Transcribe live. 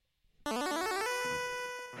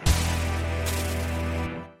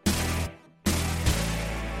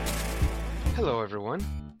Hello, everyone.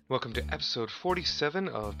 Welcome to episode 47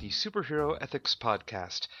 of the Superhero Ethics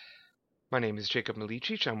Podcast. My name is Jacob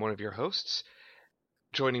Milicic. I'm one of your hosts.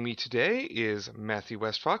 Joining me today is Matthew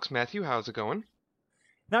Westfox. Matthew, how's it going?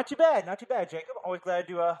 Not too bad, Jacob. Always glad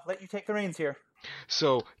to let you take the reins here.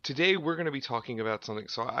 So today we're going to be talking about something.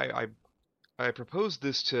 So I proposed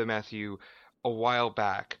this to Matthew a while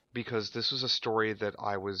back because this was a story that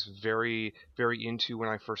I was very, very into when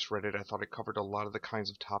I first read it. I thought it covered a lot of the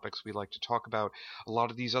kinds of topics we like to talk about. A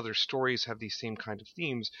lot of these other stories have these same kind of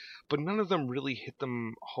themes, but none of them really hit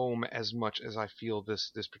them home as much as I feel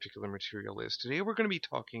this particular material is. Today we're going to be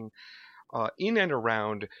talking in and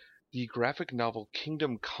around the graphic novel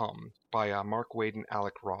Kingdom Come by Mark Waid and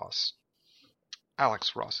Alex Ross.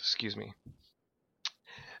 Excuse me.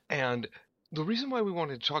 And the reason why I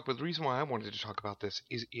wanted to talk about this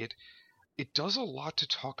is it does a lot to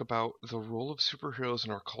talk about the role of superheroes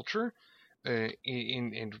in our culture,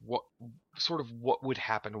 in what would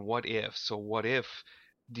happen, what if. So what if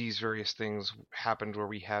these various things happened where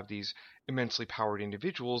we have these immensely powered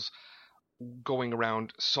individuals going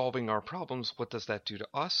around solving our problems? What does that do to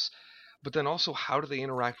us? But then also, how do they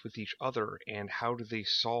interact with each other, and how do they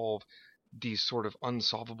solve these sort of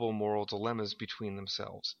unsolvable moral dilemmas between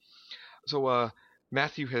themselves? So,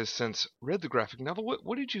 Matthew has since read the graphic novel.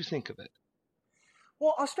 What did you think of it?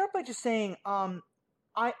 Well, I'll start by just saying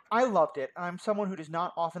I loved it. I'm someone who does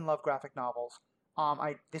not often love graphic novels.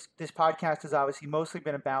 This podcast has obviously mostly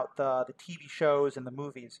been about the TV shows and the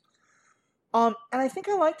movies. And I think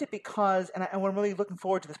I liked it because, and I'm really looking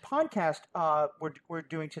forward to this podcast we're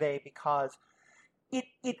doing today because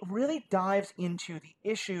it really dives into the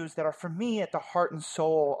issues that are, for me, at the heart and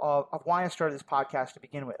soul of why I started this podcast to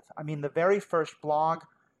begin with. I mean, the very first blog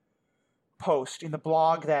post in the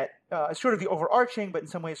blog that is sort of the overarching, but in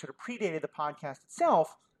some ways sort of predated the podcast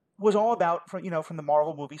itself, was all about, from the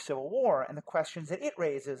Marvel movie Civil War and the questions that it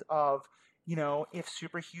raises of, if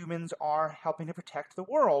superhumans are helping to protect the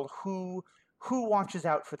world, who watches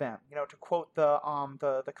out for them? To quote the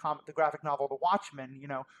graphic novel The Watchmen,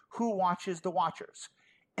 who watches the Watchers?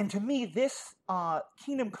 And to me, this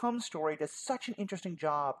Kingdom Come story does such an interesting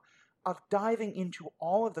job of diving into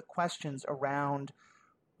all of the questions around,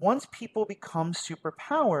 once people become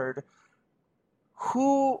superpowered,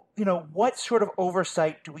 what sort of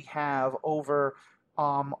oversight do we have over,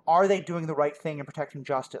 are they doing the right thing in protecting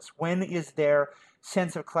justice? When is their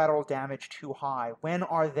sense of collateral damage too high? When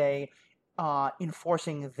are they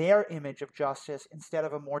enforcing their image of justice instead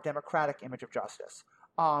of a more democratic image of justice?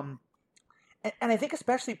 And I think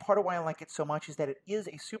especially part of why I like it so much is that it is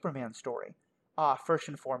a Superman story, first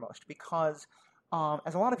and foremost, because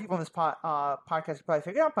as a lot of people on this podcast have probably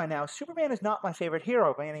figured out by now, Superman is not my favorite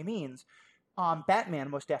hero by any means. Batman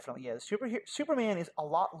most definitely is. Superman is a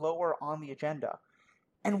lot lower on the agenda.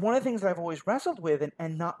 And one of the things that I've always wrestled with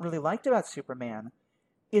and not really liked about Superman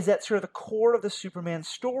is that sort of the core of the Superman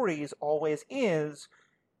stories always is,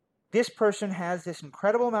 this person has this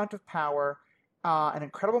incredible amount of power, an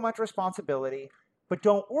incredible amount of responsibility, but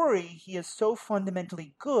don't worry, he is so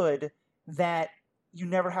fundamentally good that you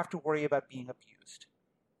never have to worry about being abused.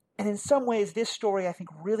 And in some ways, this story, I think,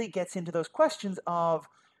 really gets into those questions of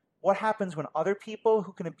what happens when other people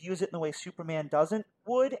who can abuse it in the way Superman doesn't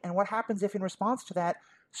would, and what happens if, in response to that,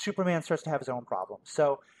 Superman starts to have his own problems.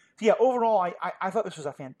 So yeah, overall, I thought this was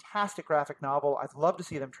a fantastic graphic novel. I'd love to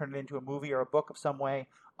see them turn it into a movie or a book of some way,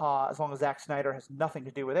 as long as Zack Snyder has nothing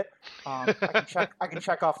to do with it. I can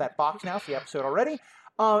check off that box now for the episode already.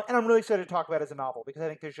 And I'm really excited to talk about it as a novel because I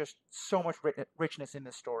think there's just so much richness in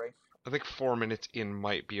this story. I think 4 minutes in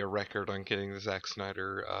might be a record on getting the Zack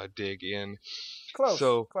Snyder dig in. Close.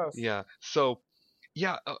 Yeah.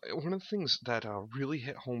 One of the things that really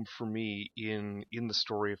hit home for me in the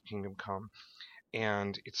story of Kingdom Come,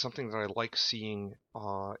 and it's something that I like seeing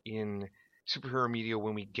in superhero media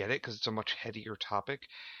when we get it, because it's a much headier topic,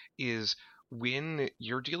 is when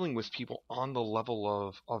you're dealing with people on the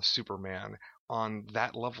level of Superman, on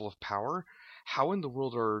that level of power, how in the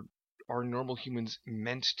world are normal humans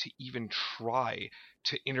meant to even try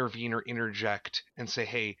to intervene or interject and say,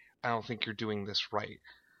 hey, I don't think you're doing this right?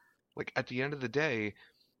 Like, at the end of the day,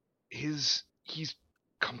 he's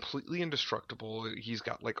completely indestructible. He's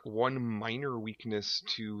got like one minor weakness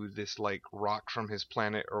to this like rock from his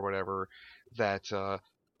planet or whatever that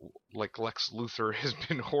like Lex Luthor has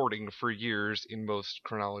been hoarding for years in most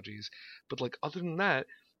chronologies. But like, other than that,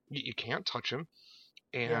 you can't touch him,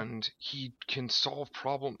 and he can solve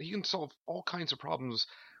all kinds of problems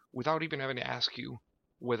without even having to ask you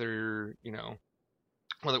whether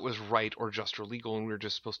whether it was right or just or legal, and we're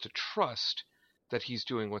just supposed to trust that he's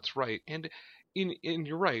doing what's right. And in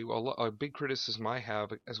you're right. Well, a big criticism I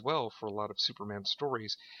have as well for a lot of Superman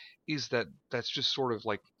stories is that that's just sort of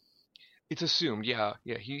like it's assumed, yeah,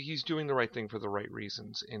 he's doing the right thing for the right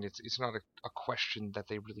reasons, and it's not a question that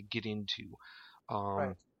they really get into. Right.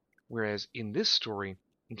 Um, Whereas in this story,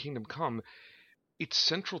 in Kingdom Come, it's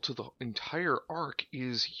central to the entire arc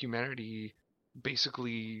is humanity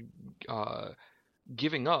basically uh,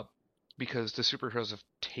 giving up because the superheroes have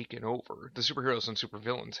taken over. The superheroes and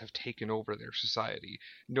supervillains have taken over their society.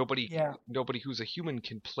 Nobody Yeah. nobody who's a human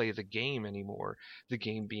can play the game anymore. The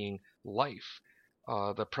game being life.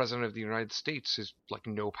 The president of the United States is like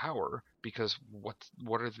no power because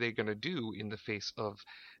what are they going to do in the face of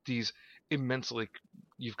these immensely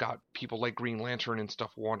you've got people like Green Lantern and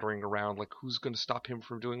stuff wandering around, like who's going to stop him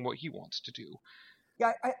from doing what he wants to do?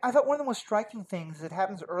 Yeah, I thought one of the most striking things that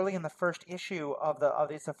happens early in the first issue of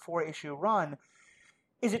it's a 4 issue run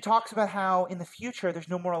is it talks about how in the future there's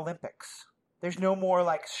no more Olympics. There's no more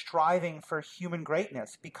like striving for human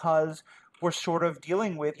greatness because we're sort of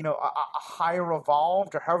dealing with, a higher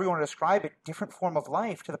evolved, or however you want to describe it, different form of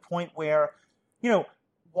life, to the point where, you know,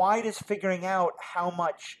 why does figuring out how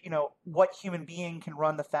much, what human being can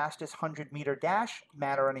run the fastest 100-meter dash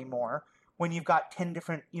matter anymore when you've got 10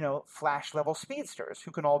 different, flash level speedsters who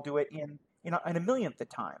can all do it in a millionth the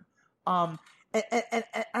time. Um, and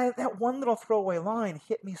that one little throwaway line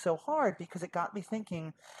hit me so hard because it got me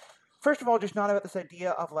thinking, first of all, just not about this idea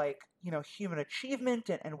of like, human achievement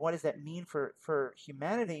and what does that mean for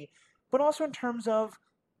humanity, but also in terms of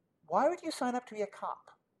why would you sign up to be a cop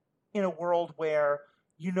in a world where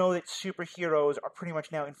you know that superheroes are pretty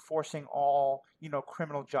much now enforcing all,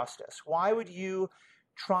 criminal justice? Why would you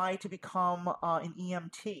try to become an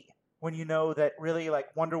EMT when you know that really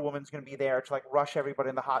like Wonder Woman's going to be there to like rush everybody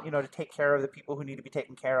in the hot, to take care of the people who need to be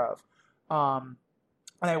taken care of? Um,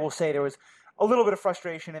 and I will say there was a little bit of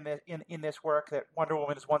frustration in this work that Wonder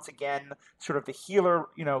Woman is once again sort of the healer,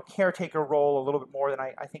 caretaker role a little bit more than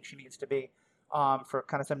I think she needs to be, for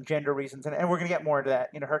kind of some gender reasons, and we're going to get more into that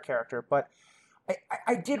into her character. But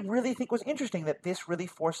I did really think it was interesting that this really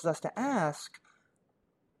forces us to ask,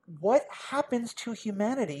 what happens to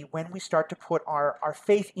humanity when we start to put our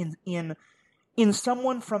faith in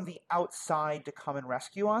someone from the outside to come and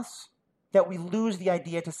rescue us, that we lose the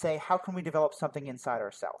idea to say, how can we develop something inside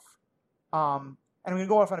ourselves? And I'm going to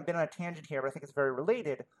go off on a bit on a tangent here, but I think it's very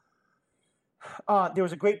related. There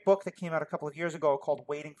was a great book that came out a couple of years ago called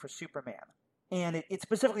Waiting for Superman. And it's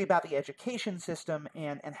specifically about the education system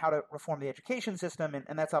and how to reform the education system.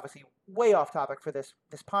 And that's obviously way off topic for this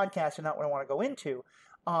podcast and not what I want to go into.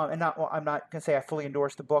 I'm not going to say I fully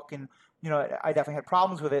endorse the book. And, I definitely had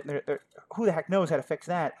problems with it. And who the heck knows how to fix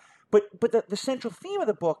that? But the central theme of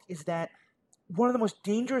the book is that one of the most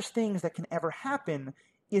dangerous things that can ever happen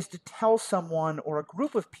is to tell someone or a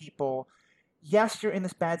group of people, yes, you're in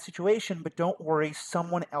this bad situation, but don't worry,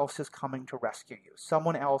 someone else is coming to rescue you.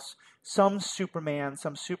 Someone else, some Superman,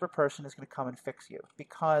 some super person is going to come and fix you,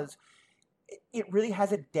 because it really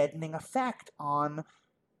has a deadening effect on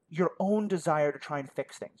your own desire to try and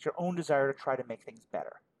fix things, your own desire to try to make things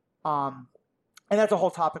better. And that's a whole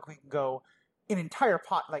topic we can go an entire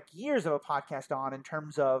like years of a podcast on, in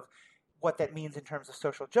terms of what that means in terms of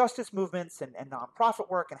social justice movements and nonprofit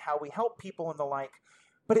work and how we help people and the like.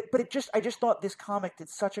 But I just thought this comic did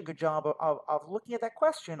such a good job of looking at that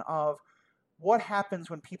question of what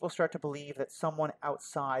happens when people start to believe that someone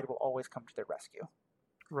outside will always come to their rescue.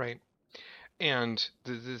 Right. And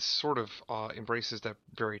this sort of embraces that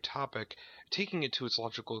very topic, taking it to its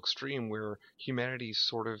logical extreme, where humanity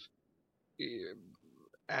sort of,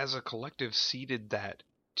 as a collective, ceded that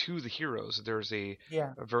to the heroes. There's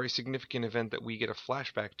Yeah. a very significant event that we get a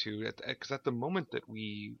flashback to, because at the moment that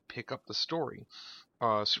we pick up the story,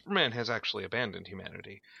 Superman has actually abandoned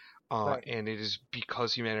humanity, Right. and it is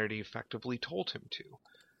because humanity effectively told him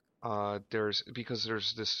to. There's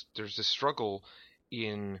this struggle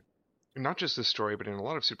in not just this story, but in a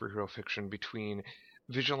lot of superhero fiction, between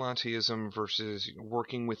vigilantism versus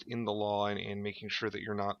working within the law and making sure that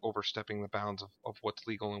you're not overstepping the bounds of what's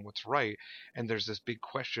legal and what's right. And there's this big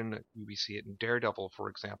question, we see it in Daredevil, for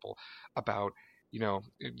example, about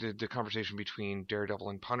the conversation between Daredevil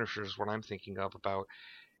and Punisher is what I'm thinking of, about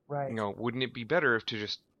Right. wouldn't it be better if to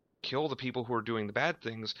just kill the people who are doing the bad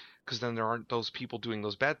things, because then there aren't those people doing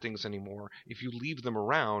those bad things anymore. If you leave them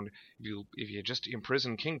around, if you just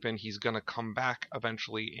imprison Kingpin, he's going to come back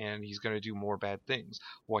eventually and he's going to do more bad things.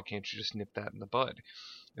 Why can't you just nip that in the bud?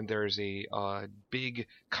 And there's a big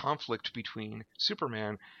conflict between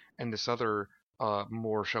Superman and this other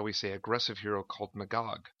more, shall we say, aggressive hero called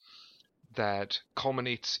Magog, that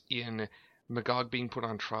culminates in Magog being put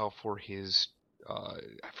on trial for his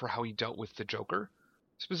for how he dealt with the Joker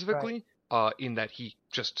Right. specifically, in that he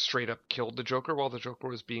just straight up killed the Joker while the Joker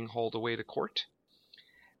was being hauled away to court.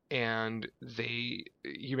 And the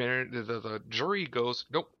jury goes,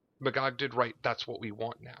 nope, Magog did right. That's what we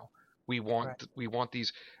want now. Right. We want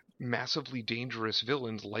these massively dangerous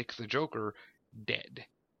villains like the Joker dead.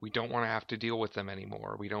 We don't want to have to deal with them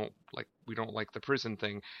anymore. We don't like the prison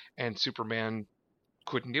thing. And Superman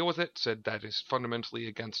couldn't deal with it, said that is fundamentally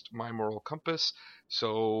against my moral compass.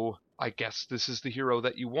 So I guess this is the hero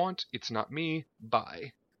that you want. It's not me.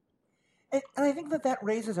 Bye. And I think that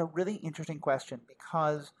raises a really interesting question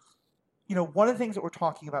because one of the things that we're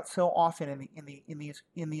talking about so often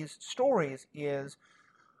in these stories is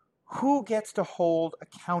who gets to hold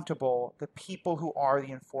accountable the people who are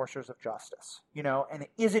the enforcers of justice, and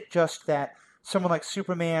is it just that someone like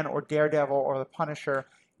Superman or Daredevil or the Punisher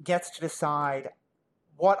gets to decide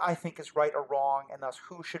what I think is right or wrong, and thus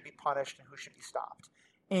who should be punished and who should be stopped?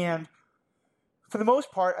 And for the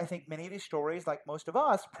most part, I think many of these stories, like most of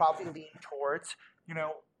us, probably lean towards,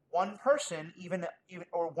 one person, even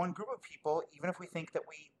or one group of people, even if we think that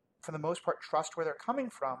we, for the most part, trust where they're coming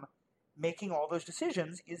from, making all those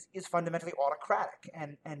decisions is fundamentally autocratic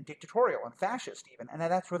and dictatorial and fascist even, and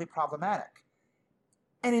that's really problematic.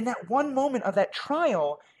 And in that one moment of that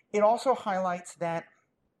trial, it also highlights that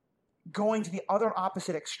going to the other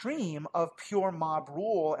opposite extreme of pure mob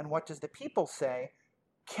rule and what does the people say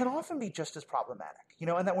can often be just as problematic,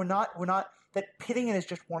 and that we're not that pitting it as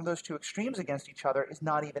just one of those two extremes against each other is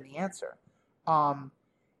not even the answer. Um,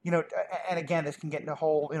 and again, this can get into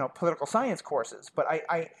whole, political science courses, but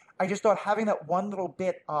I just thought having that one little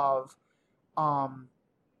bit of,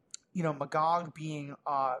 Magog being,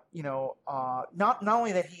 not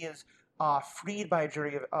only that he is freed by a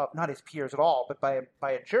jury of not his peers at all, but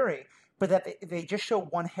by a jury, but that they just show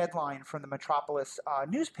one headline from the Metropolis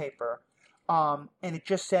newspaper, and it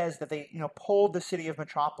just says that they, polled the city of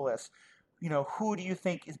Metropolis, who do you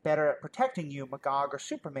think is better at protecting you, Magog or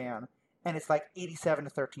Superman? And it's like 87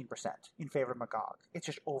 to 13% in favor of Magog. It's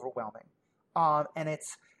just overwhelming. And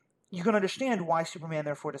you can understand why Superman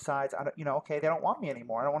therefore decides, okay, they don't want me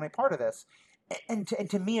anymore. I don't want any part of this. And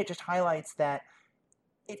to me, it just highlights that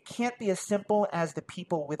it can't be as simple as the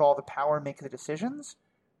people with all the power make the decisions,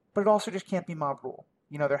 but it also just can't be mob rule.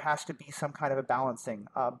 There has to be some kind of a balancing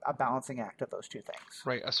act of those two things.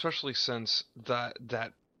 Right, especially since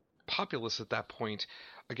that populace at that point,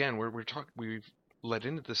 again, we've led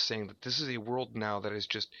into this saying that this is a world now that is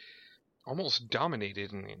just almost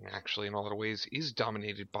dominated, and actually in a lot of ways is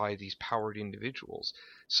dominated by these powered individuals.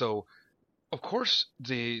 So of course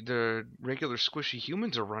the regular squishy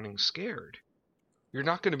humans are running scared. You're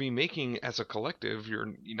not going to be making, as a collective,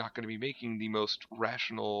 you're not going to be making the most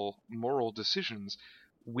rational moral decisions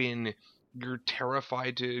when you're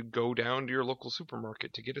terrified to go down to your local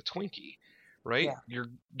supermarket to get a Twinkie, right? Yeah.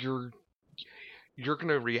 You're going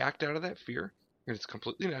to react out of that fear, and it's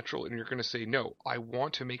completely natural, and you're going to say, no, I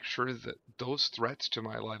want to make sure that those threats to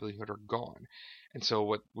my livelihood are gone. And so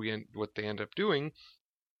what they end up doing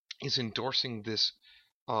is endorsing this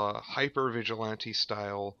hyper vigilante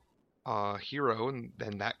style hero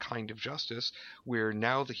and that kind of justice, where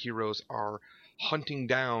now the heroes are hunting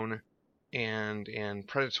down and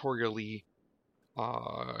predatorially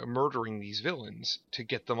murdering these villains to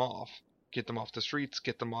get them off the streets,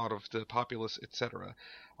 get them out of the populace, etc.,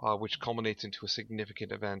 which culminates into a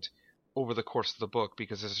significant event over the course of the book,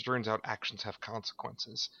 because as it turns out, actions have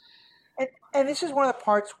consequences. And this is one of the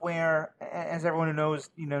parts where, as everyone who knows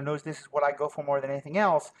this is what I go for more than anything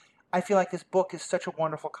else. I feel like this book is such a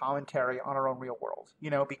wonderful commentary on our own real world,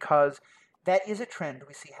 because that is a trend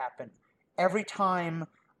we see happen every time.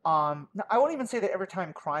 I won't even say that every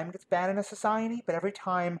time crime gets bad in a society, but every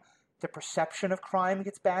time the perception of crime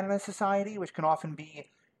gets bad in a society, which can often be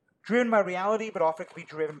driven by reality, but often can be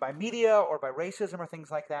driven by media or by racism or things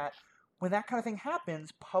like that. When that kind of thing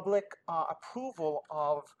happens, public approval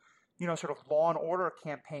of sort of law and order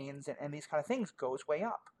campaigns and these kind of things goes way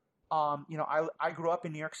up. I grew up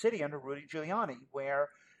in New York City under Rudy Giuliani, where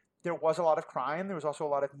there was a lot of crime. There was also a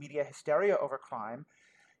lot of media hysteria over crime.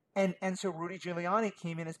 And so Rudy Giuliani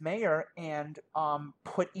came in as mayor and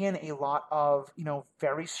put in a lot of,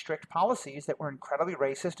 very strict policies that were incredibly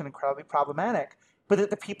racist and incredibly problematic, but that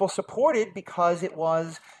the people supported because it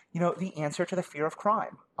was, the answer to the fear of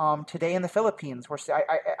crime. Today in the Philippines, as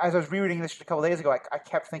I was rereading this just a couple of days ago, I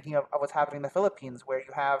kept thinking of what's happening in the Philippines, where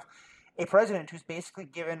you have a president who's basically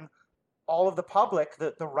given all of the public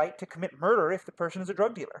the right to commit murder if the person is a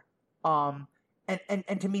drug dealer.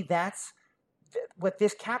 And to me, that's what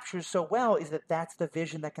this captures so well, is that that's the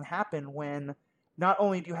vision that can happen when not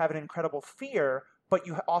only do you have an incredible fear, but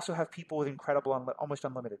you also have people with incredible, almost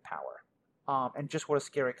unlimited power. And just what a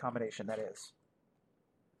scary combination that is.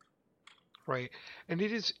 Right, and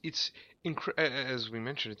as we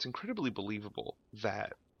mentioned, it's incredibly believable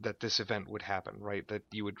that this event would happen, right? That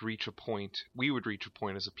you would reach a point, we would reach a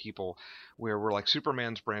point as a people where we're like,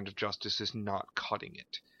 Superman's brand of justice is not cutting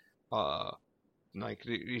it. Like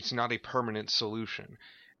it's not a permanent solution,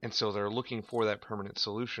 and so they're looking for that permanent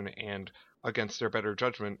solution, and against their better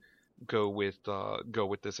judgment, go with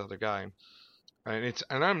this other guy. And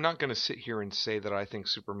I'm not going to sit here and say that I think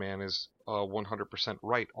Superman is 100%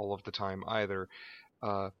 right all of the time either.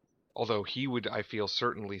 Although he would, I feel,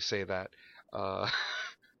 certainly say that. Uh,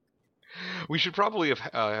 we should probably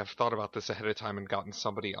have thought about this ahead of time and gotten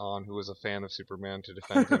somebody on who was a fan of Superman to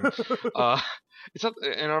defend him. It's not,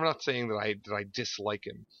 and I'm not saying that I dislike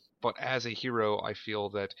him, but as a hero, I feel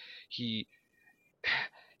that he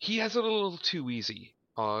has it a little too easy.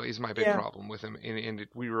 Is my big problem with him, and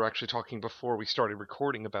we were actually talking before we started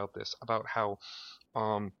recording about this, about how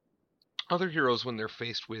other heroes, when they're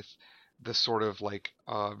faced with this sort of like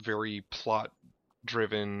very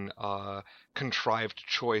plot-driven, contrived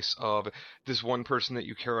choice of this one person that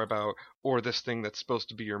you care about or this thing that's supposed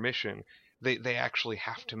to be your mission, they actually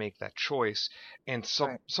have to make that choice, and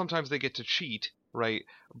sometimes they get to cheat, right?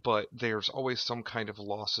 But there's always some kind of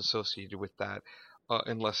loss associated with that,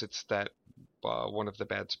 unless it's that one of the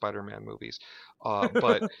bad Spider-Man movies,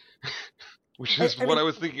 but which is what I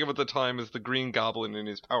was thinking of at the time, is the Green Goblin in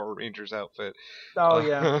his Power Rangers outfit. Oh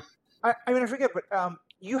yeah, I mean I forget, but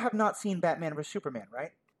you have not seen Batman vs Superman,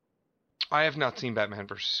 right? I have not seen Batman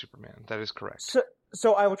vs Superman. That is correct.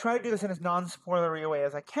 So I will try to do this in as non-spoilery a way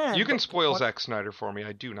as I can. You can spoil Zack Snyder for me.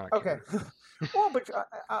 I do not care. Okay. Well, but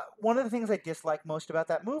one of the things I dislike most about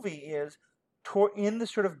that movie is, in the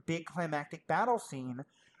sort of big climactic battle scene,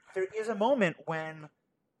 there is a moment when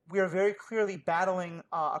we are very clearly battling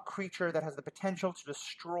a creature that has the potential to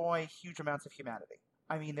destroy huge amounts of humanity.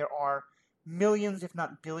 I mean, there are millions, if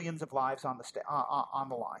not billions, of lives on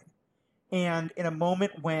the line. And in a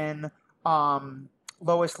moment when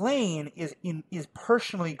Lois Lane is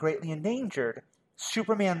personally greatly endangered,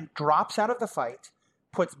 Superman drops out of the fight,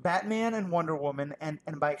 puts Batman and Wonder Woman, and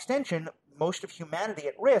by extension, most of humanity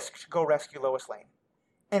at risk to go rescue Lois Lane.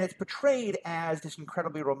 And it's portrayed as this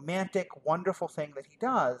incredibly romantic, wonderful thing that he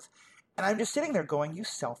does. And I'm just sitting there going, you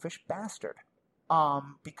selfish bastard.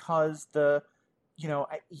 Because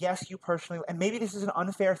yes, you personally, and maybe this is an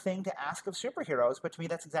unfair thing to ask of superheroes, but to me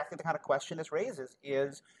that's exactly the kind of question this raises,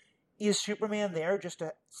 is Superman there just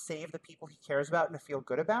to save the people he cares about and to feel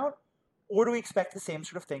good about? Or do we expect the same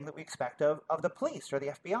sort of thing that we expect of the police or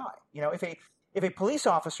the FBI? You know, if a police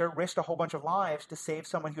officer risked a whole bunch of lives to save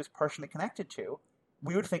someone he was personally connected to,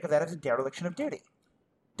 we would think of that as a dereliction of duty.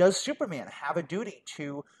 Does Superman have a duty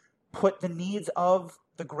to put the needs of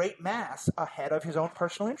the great mass ahead of his own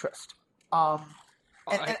personal interest? And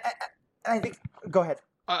I think... Go ahead.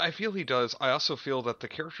 I feel he does. I also feel that the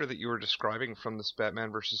character that you were describing from this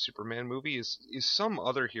Batman vs. Superman movie is some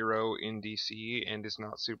other hero in DC and is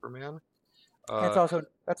not Superman. That's also.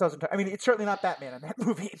 I mean, it's certainly not Batman in that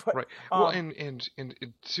movie. But, right. Well, and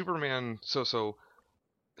Superman. So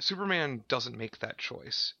Superman doesn't make that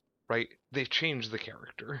choice, right? They've changed the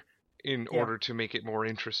character in order to make it more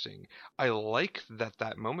interesting. I like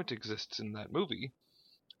that moment exists in that movie,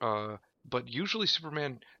 but usually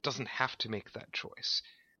Superman doesn't have to make that choice.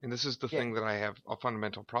 And this is the thing that I have a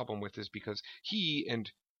fundamental problem with, is because he, and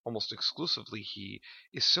almost exclusively he,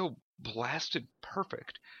 is so blasted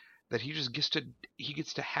perfect that he just gets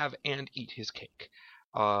to have and eat his cake.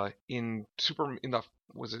 Is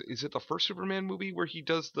it the first Superman movie where he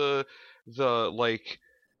does the like,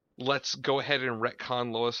 let's go ahead and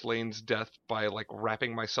retcon Lois Lane's death by like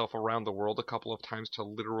wrapping myself around the world a couple of times to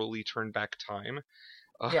literally turn back time?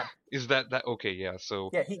 Is that okay? Yeah. So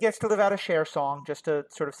yeah, he gets to live out a Cher song just to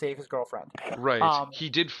sort of save his girlfriend. Right. He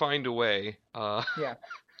did find a way. Yeah.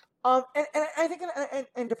 And I think,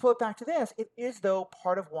 and to pull it back to this, it is though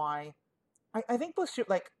part of why I think both,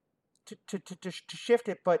 like, to shift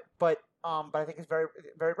it, but I think it's very,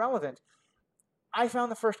 very relevant. I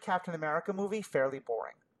found the first Captain America movie fairly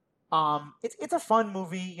boring. It's a fun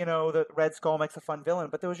movie, you know, the Red Skull makes a fun villain,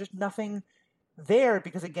 but there was just nothing there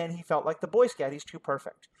because, again, he felt like the Boy Scout. He's too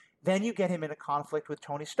perfect. Then you get him in a conflict with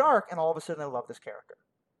Tony Stark, and all of a sudden I love this character.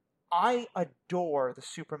 I adore the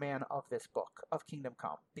Superman of this book, of Kingdom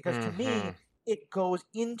Come, because to me, it goes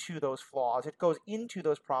into those flaws, it goes into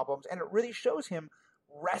those problems, and it really shows him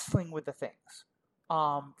wrestling with the things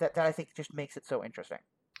that I think just makes it so interesting.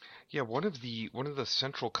 Yeah, one of the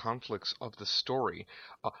central conflicts of the story.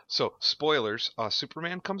 So spoilers: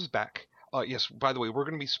 Superman comes back. Yes, by the way, we're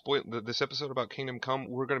going to be this episode about Kingdom Come.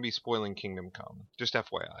 We're going to be spoiling Kingdom Come, just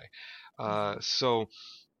FYI. Mhm. So,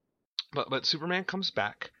 but Superman comes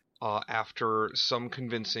back after some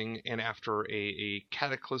convincing and after a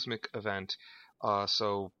cataclysmic event.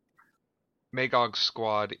 So Magog's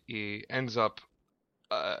squad ends up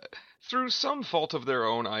uh, through some fault of their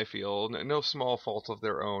own, I feel, no small fault of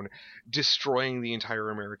their own, destroying the entire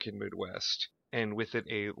American Midwest, and with it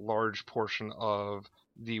a large portion of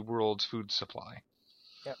the world's food supply.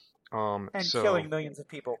 Yep. Um, And so, killing millions of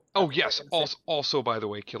people. oh That's yes, insane. also by the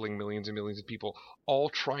way, killing millions and millions of people, all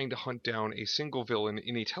trying to hunt down a single villain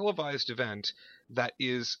in a televised event that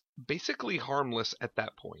is basically harmless at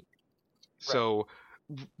that point. Right. So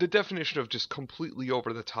the definition of just completely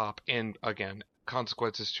over the top, and again,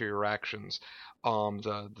 consequences to your actions.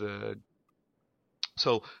 The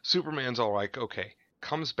so Superman's all like, okay,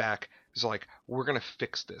 comes back, is like, we're gonna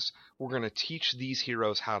fix this. We're gonna teach these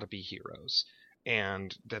heroes how to be heroes,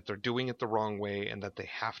 and that they're doing it the wrong way, and that they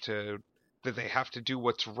have to do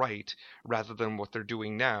what's right rather than what they're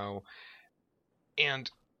doing now. And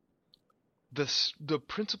the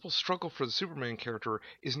principal struggle for the Superman character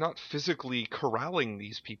is not physically corralling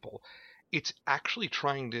these people. It's actually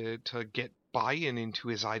trying to get buy-in into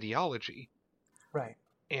his ideology, Right.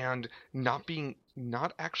 and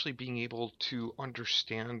not actually being able to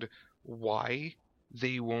understand why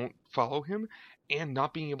they won't follow him, and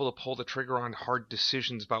not being able to pull the trigger on hard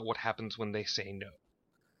decisions about what happens when they say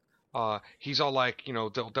no. He's all like,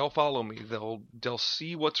 they'll follow me. They'll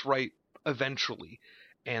see what's right eventually,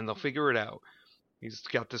 and they'll figure it out. He's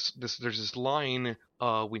got this. There's this line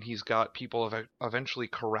when he's got people eventually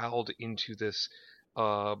corralled into this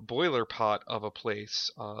boiler pot of a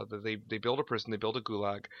place. That they build a prison, they build a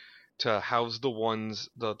gulag to house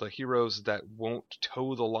the heroes that won't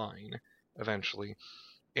toe the line eventually.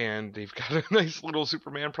 And they've got a nice little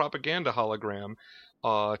Superman propaganda hologram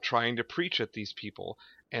trying to preach at these people.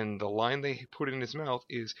 And the line they put in his mouth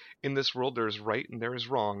is, "In this world, there is right and there is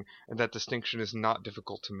wrong, and that distinction is not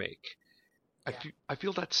difficult to make." Yeah. I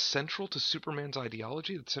feel that's central to Superman's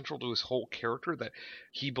ideology. That's central to his whole character. That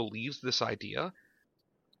he believes this idea,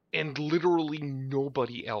 and literally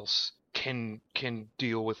nobody else can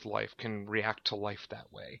deal with life, can react to life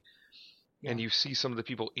that way. Yeah. And you see some of the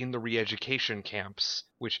people in the re-education camps,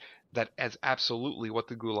 which that is absolutely what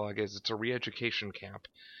the Gulag is. It's a re-education camp.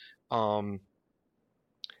 Um,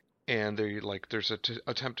 and there's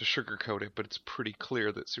attempt to sugarcoat it, but it's pretty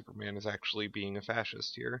clear that Superman is actually being a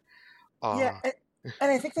fascist here. Yeah. Uh,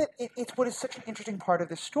 And I think that it's what is such an interesting part of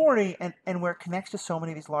this story, and where it connects to so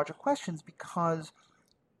many of these larger questions, because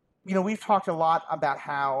we've talked a lot about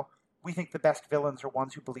how we think the best villains are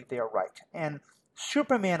ones who believe they are right. And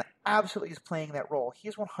Superman absolutely is playing that role.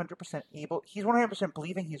 He's 100% he's 100%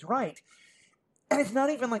 believing he's right. And it's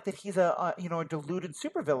not even like that he's a deluded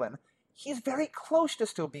supervillain. He's very close to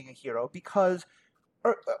still being a hero because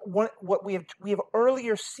what we have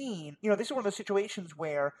earlier seen, this is one of those situations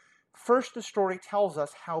where first the story tells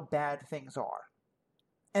us how bad things are.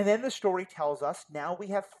 And then the story tells us now we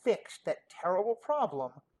have fixed that terrible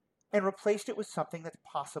problem and replaced it with something that's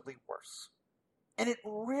possibly worse. And it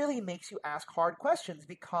really makes you ask hard questions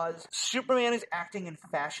because Superman is acting in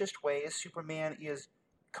fascist ways. Superman is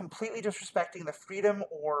completely disrespecting the freedom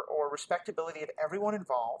or respectability of everyone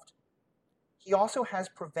involved. He also has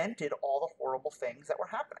prevented all the horrible things that were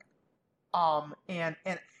happening. And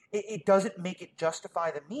it doesn't make it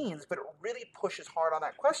justify the means, but it really pushes hard on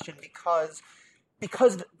that question because the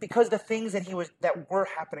things that were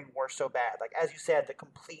happening were so bad. Like as you said, the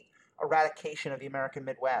complete eradication of the American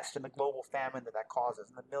Midwest and the global famine that causes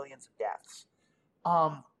and the millions of deaths.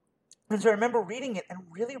 And so I remember reading it and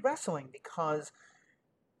really wrestling because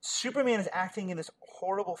Superman is acting in this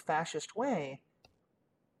horrible fascist way,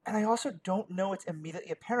 and I also don't know it's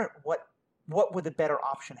immediately apparent what would the better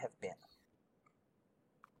option have been.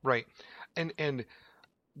 right, and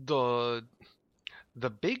the the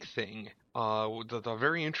big thing, the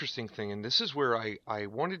very interesting thing, and this is where I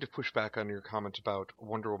wanted to push back on your comment about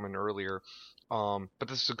Wonder Woman earlier, but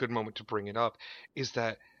this is a good moment to bring it up, is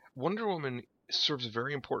that Wonder Woman serves a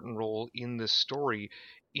very important role in this story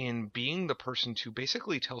in being the person to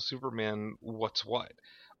basically tell Superman what's what.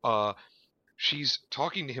 Uh, she's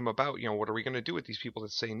talking to him about, what are we going to do with these people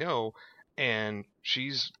that say no? And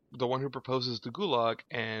she's the one who proposes the Gulag,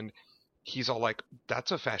 and he's all like,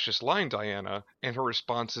 "That's a fascist line, Diana." And her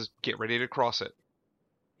response is, "Get ready to cross it.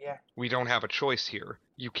 Yeah. We don't have a choice here.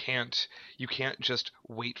 You can't just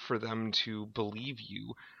wait for them to believe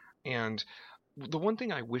you." And the one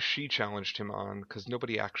thing I wish she challenged him on, because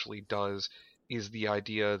nobody actually does, is the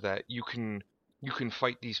idea that you can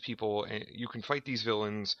fight these people and you can fight these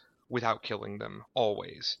villains without killing them,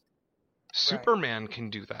 always. Right. Superman can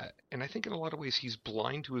do that, and I think in a lot of ways he's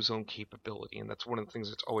blind to his own capability, and that's one of the things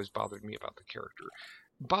that's always bothered me about the character.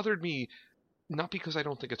 Bothered me not because I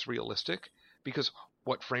don't think it's realistic, because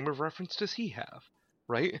what frame of reference does he have,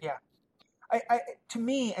 right? Yeah. To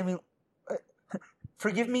me, I mean, uh,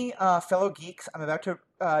 forgive me, fellow geeks. I'm about to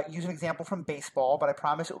use an example from baseball, but I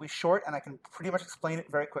promise it will be short and I can pretty much explain it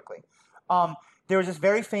very quickly. Um, there was this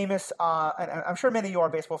very famous, and I'm sure many of you are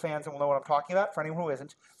baseball fans and will know what I'm talking about. For anyone who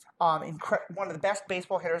isn't, one of the best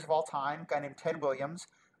baseball hitters of all time, a guy named Ted Williams,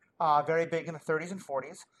 very big in the 30s and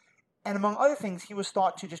 40s. And among other things, he was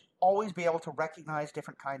thought to just always be able to recognize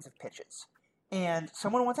different kinds of pitches. And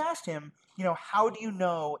someone once asked him, how do you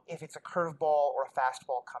know if it's a curveball or a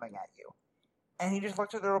fastball coming at you? And he just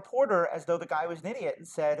looked at the reporter as though the guy was an idiot and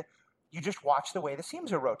said, you just watch the way the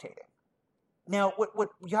seams are rotating. Now, what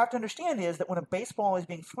you have to understand is that when a baseball is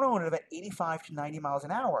being thrown at about 85 to 90 miles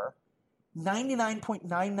an hour,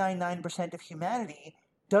 99.999% of humanity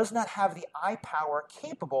does not have the eye power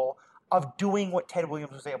capable of doing what Ted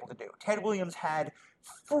Williams was able to do. Ted Williams had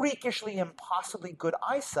freakishly, impossibly good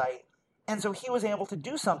eyesight, and so he was able to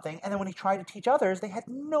do something, and then when he tried to teach others, they had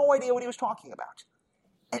no idea what he was talking about.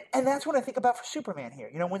 And that's what I think about for Superman here.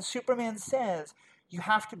 When Superman says you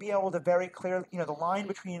have to be able to very clearly, the line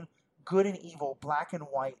between good and evil, black and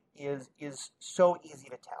white, is so easy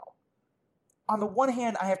to tell. On the one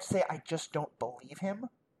hand, I have to say I just don't believe him.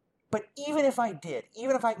 But even if I did,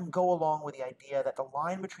 even if I can go along with the idea that the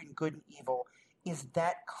line between good and evil is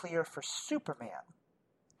that clear for Superman,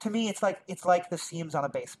 to me it's like the seams on a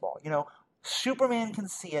baseball. Superman can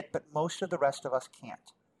see it, but most of the rest of us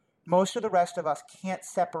can't. Most of the rest of us can't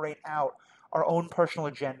separate out our own personal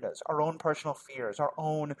agendas, our own personal fears, our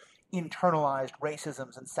own internalized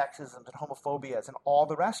racisms and sexisms and homophobias and all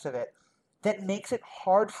the rest of it. That makes it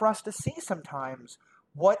hard for us to see sometimes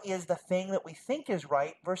what is the thing that we think is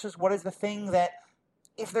right versus what is the thing that,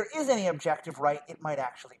 if there is any objective right, it might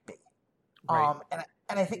actually be. Right.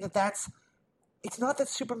 And I think it's not that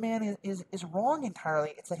Superman is wrong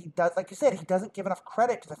entirely. It's that he does, like you said, he doesn't give enough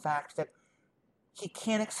credit to the fact that he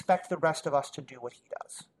can't expect the rest of us to do what he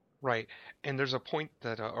does. Right, and there's a point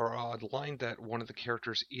that, or a line that one of the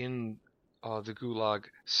characters in the Gulag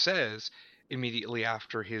says immediately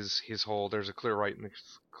after his whole "there's a clear right and a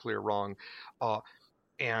clear wrong," uh,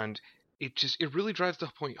 and it really drives the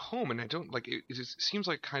point home. And I don't like it. It seems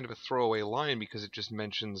like kind of a throwaway line because it just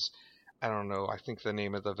mentions, I don't know. I think the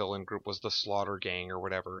name of the villain group was the Slaughter Gang or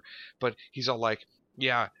whatever. But he's all like,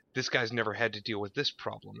 "Yeah, this guy's never had to deal with this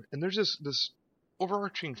problem." And there's this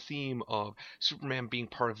overarching theme of Superman being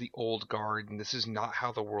part of the old guard, and this is not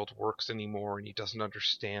how the world works anymore, and he doesn't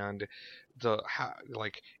understand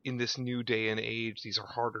like in this new day and age, these are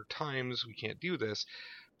harder times, we can't do this.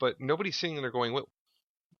 But nobody's sitting there going, well,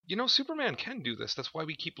 Superman can do this. That's why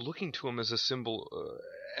we keep looking to him as a symbol,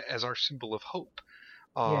 as our symbol of hope.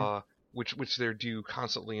 Yeah. Which they do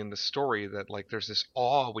constantly in the story, that like there's this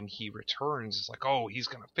awe when he returns. It's like, oh, he's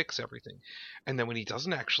gonna fix everything, and then when he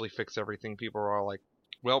doesn't actually fix everything, people are all like,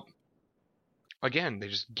 well, again, they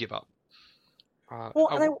just give up. Well,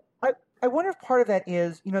 and I wonder if part of that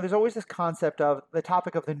is, there's always this concept of the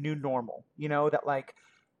topic of the new normal, that like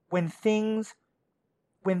when things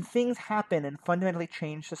happen and fundamentally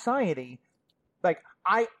change society, like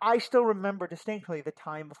I still remember distinctly the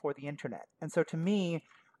time before the internet. And so to me,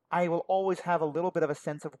 I will always have a little bit of a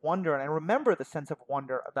sense of wonder, and I remember the sense of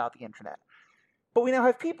wonder about the internet. But we now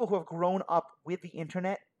have people who have grown up with the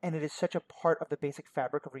internet, and it is such a part of the basic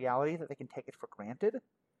fabric of reality that they can take it for granted.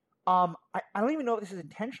 I don't even know if this is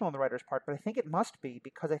intentional on the writer's part, but I think it must be,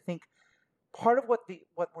 because I think part of what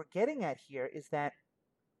we're getting at here is that,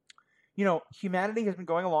 humanity has been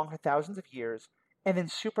going along for thousands of years, and then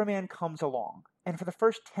Superman comes along. And for the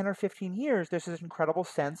first 10 or 15 years, there's this incredible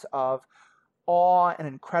sense of awe and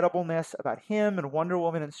incredibleness about him and Wonder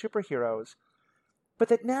Woman and superheroes. But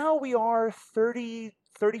that now we are 30,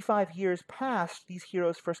 35 years past these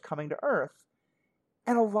heroes first coming to Earth.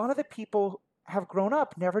 And a lot of the people have grown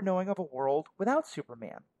up never knowing of a world without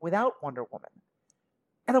Superman, without Wonder Woman.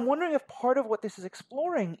 And I'm wondering if part of what this is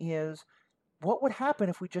exploring is what would happen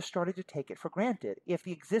if we just started to take it for granted, if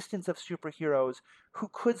the existence of superheroes who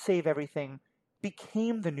could save everything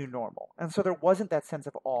became the new normal. And so there wasn't that sense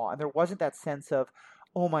of awe, and there wasn't that sense of,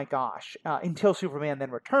 oh my gosh, until Superman then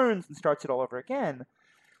returns and starts it all over again.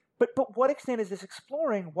 But what extent is this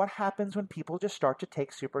exploring what happens when people just start to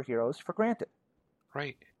take superheroes for granted?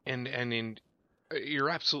 Right, and you're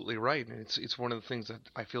absolutely right, and it's one of the things that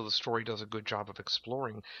I feel the story does a good job of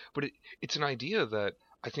exploring. But it's an idea that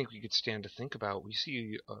I think we could stand to think about. We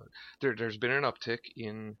see there's been an uptick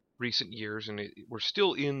in recent years, and we're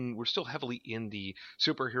still heavily in the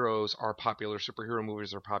superhero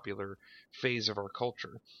movies are popular phase of our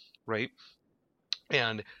culture, right?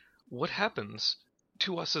 And what happens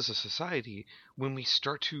to us as a society when we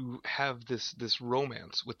start to have this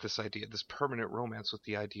romance with this idea, this permanent romance with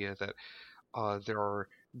the idea that there are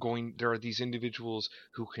these individuals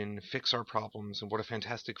who can fix our problems, and what a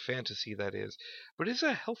fantastic fantasy that is. But is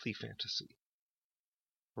it a healthy fantasy,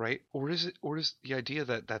 right? Or is the idea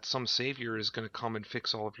that some savior is going to come and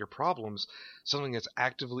fix all of your problems something that's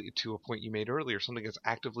actively, to a point you made earlier, something that's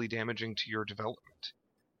actively damaging to your development?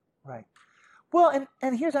 Right. Well,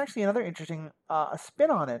 and here's actually another interesting spin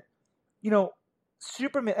on it. You know,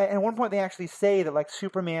 Superman. At one point, they actually say that like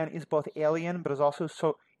Superman is both alien, but is also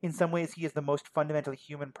so. In some ways, he is the most fundamentally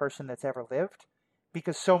human person that's ever lived,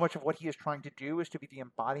 because so much of what he is trying to do is to be the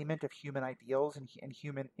embodiment of human ideals and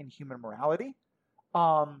human morality.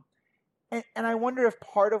 Um, and I wonder if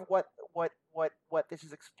part of what this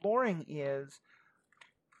is exploring is,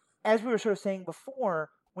 as we were sort of saying before,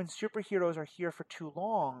 when superheroes are here for too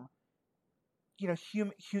long,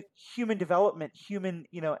 human development, human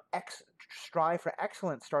strive for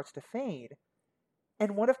excellence starts to fade.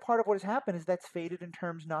 And what if part of what has happened is that's faded in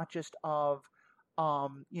terms not just of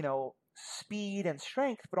speed and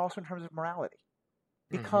strength, but also in terms of morality.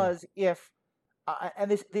 Mm-hmm. Because if and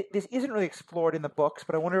this isn't really explored in the books,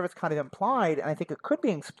 but I wonder if it's kind of implied, and I think it could be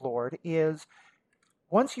explored, is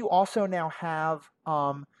once you also now have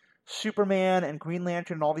Superman and Green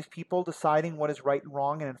Lantern and all these people deciding what is right and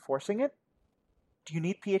wrong and enforcing it, do you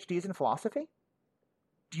need PhDs in philosophy?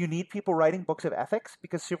 Do you need people writing books of ethics?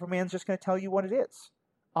 Because Superman's just going to tell you what it is.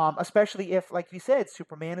 Especially if, like you said,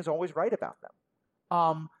 Superman is always right about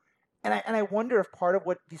them. And I wonder if part of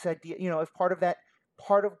what this idea, if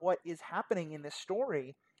part of what is happening in this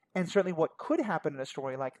story, and certainly what could happen in a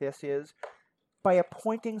story like this, is by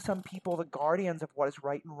appointing some people the guardians of what is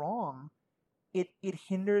right and wrong, it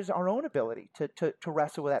hinders our own ability to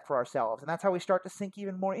wrestle with that for ourselves. And that's how we start to sink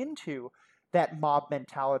even more into that mob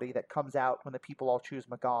mentality that comes out when the people all choose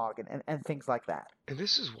Magog and things like that. And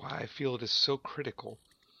this is why I feel it is so critical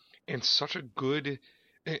and such a good.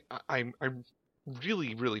 I'm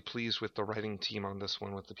really really pleased with the writing team on this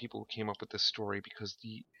one, with the people who came up with this story, because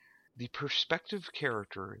the perspective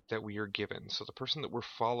character that we are given, so the person that we're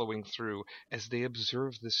following through as they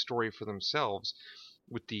observe this story for themselves,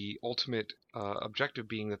 with the ultimate objective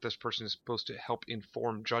being that this person is supposed to help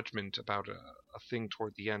inform judgment about a thing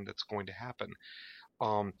toward the end that's going to happen,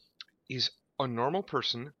 um, is a normal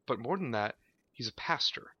person, but more than that, he's a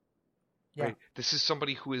pastor. Yeah. Right? This is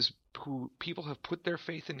somebody who people have put their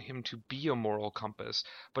faith in him to be a moral compass,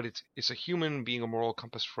 but it's a human being a moral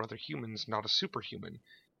compass for other humans, not a superhuman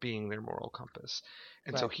being their moral compass.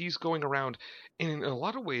 And so Right. he's going around, and in a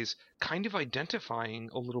lot of ways, kind of identifying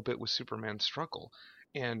a little bit with Superman's struggle.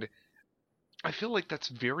 And I feel like that's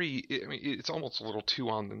very, I mean, it's almost a little too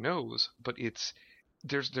on the nose, but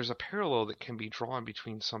there's a parallel that can be drawn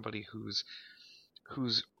between somebody who's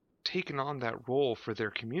taken on that role for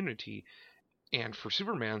their community, and for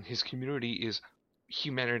Superman, his community is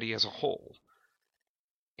humanity as a whole.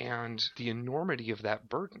 And the enormity of that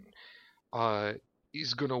burden uh,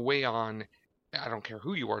 is going to weigh on, I don't care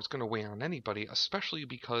who you are, it's going to weigh on anybody, especially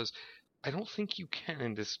because I don't think you can,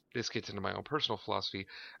 and this gets into my own personal philosophy,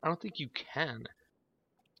 I don't think you can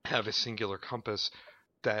have a singular compass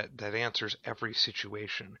that answers every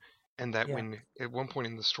situation. And that Yeah. when, at one point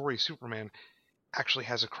in the story, Superman actually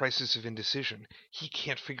has a crisis of indecision, he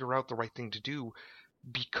can't figure out the right thing to do,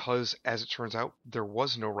 because, as it turns out, there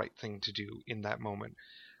was no right thing to do in that moment.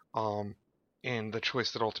 Um, and the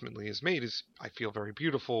choice that ultimately is made is, I feel, very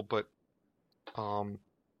beautiful, um,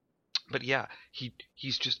 but yeah,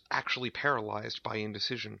 he's just actually paralyzed by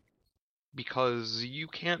indecision, because you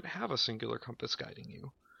can't have a singular compass guiding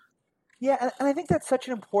you. Yeah, and I think that's such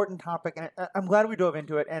an important topic, and I'm glad we dove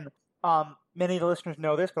into it. And many of the listeners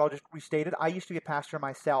know this, but I'll just restate it. I used to be a pastor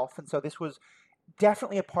myself, and so this was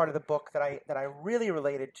definitely a part of the book that I really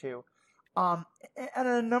related to, and on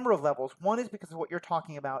a number of levels. One is because of what you're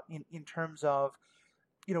talking about in terms of,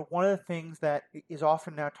 one of the things that is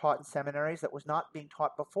often now taught in seminaries that was not being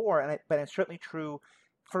taught before, but it's certainly true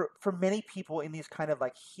for many people in these kind of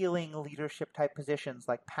like healing leadership type positions,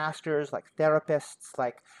 like pastors, like therapists,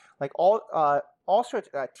 like all sorts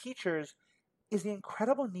of teachers, is the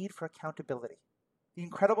incredible need for accountability. The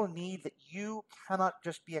incredible need that you cannot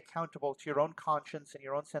just be accountable to your own conscience and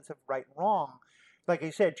your own sense of right and wrong, like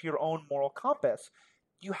I said, to your own moral compass.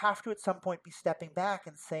 You have to at some point be stepping back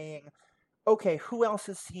and saying, okay, who else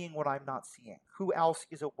is seeing what I'm not seeing? Who else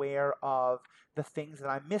is aware of the things that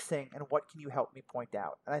I'm missing, and what can you help me point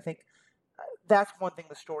out? And I think that's one thing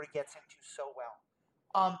the story gets into so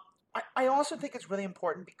well. I also think it's really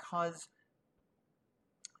important because,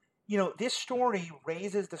 this story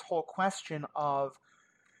raises this whole question of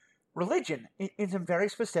religion in some very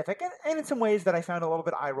specific and in some ways that I found a little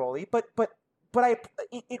bit eye-rolly,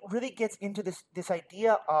 it really gets into this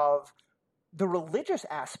idea of the religious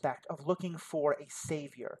aspect of looking for a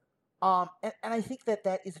savior. And I think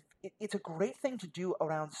it's a great thing to do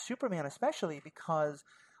around Superman, especially because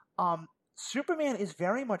Superman is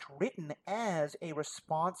very much written as a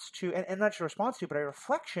response to, and not just a response to, but a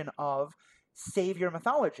reflection of savior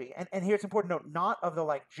mythology. And here it's important to note, not of the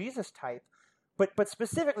like Jesus type, but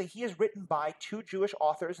specifically, he is written by two Jewish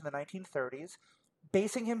authors in the 1930s,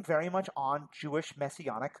 basing him very much on Jewish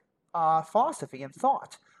messianic philosophy and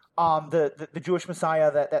thought. The Jewish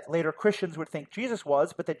Messiah that later Christians would think Jesus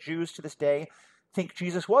was, but that Jews to this day think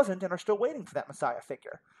Jesus wasn't and are still waiting for that Messiah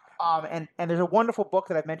figure. And there's a wonderful book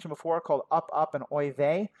that I've mentioned before called Up, Up, and Oy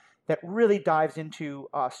Vey that really dives into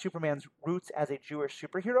Superman's roots as a Jewish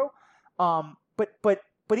superhero.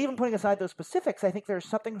 But even putting aside those specifics, I think there's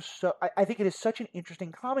something I think it is such an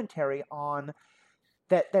interesting commentary on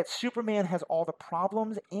that Superman has all the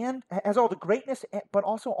problems and has all the greatness, but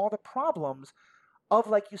also all the problems of,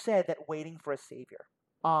 like you said, that waiting for a savior.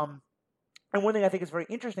 And one thing I think is very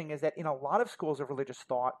interesting is that in a lot of schools of religious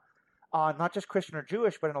thought, not just Christian or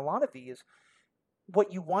Jewish, but in a lot of these,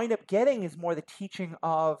 what you wind up getting is more the teaching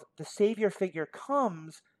of the savior figure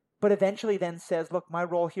comes, but eventually then says, look, my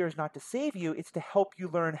role here is not to save you, it's to help you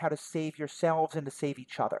learn how to save yourselves and to save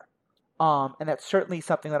each other. And that's certainly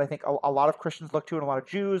something that I think a lot of Christians look to and a lot of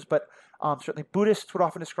Jews, but certainly Buddhists would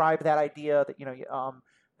often describe that idea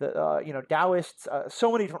that, Taoists,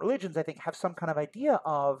 so many different religions, I think, have some kind of idea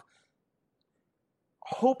of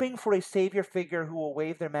hoping for a savior figure who will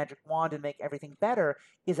wave their magic wand and make everything better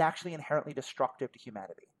is actually inherently destructive to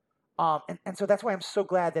humanity. And so that's why I'm so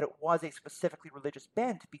glad that it was a specifically religious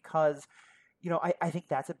bent, because, I think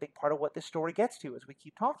that's a big part of what this story gets to, as we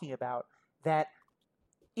keep talking about, that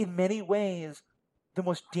in many ways, the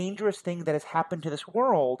most dangerous thing that has happened to this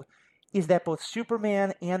world is that both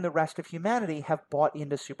Superman and the rest of humanity have bought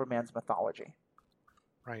into Superman's mythology.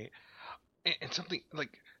 Right. And something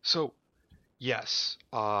like, so, yes,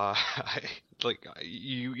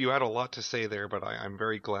 you had a lot to say there, but I'm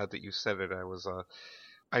very glad that you said it.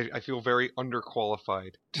 I feel very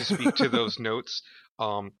underqualified to speak to those notes,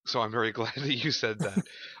 so I'm very glad that you said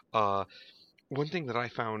that. One thing that I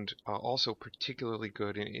found also particularly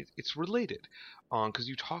good, and it's related, because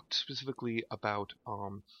you talked specifically about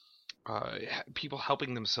people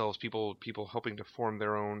helping themselves, people helping to form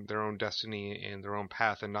their own destiny and their own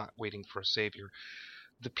path, and not waiting for a savior.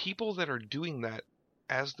 The people that are doing that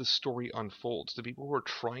as the story unfolds, the people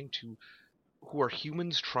who are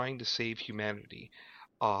humans trying to save humanity,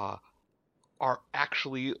 are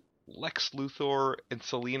actually Lex Luthor and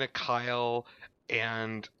Selina Kyle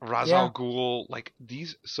and Ra's al Ghul, like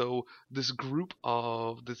these. So this group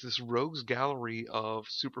of this rogues gallery of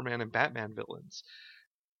Superman and Batman villains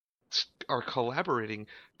are collaborating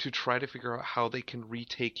to try to figure out how they can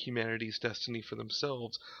retake humanity's destiny for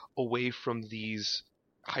themselves away from these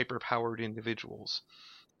hyper-powered individuals.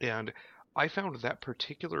 And I found that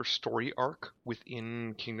particular story arc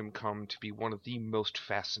within Kingdom Come to be one of the most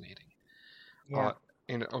fascinating. Yeah.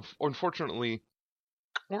 And unfortunately,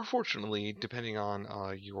 or fortunately, depending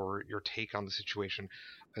on your take on the situation,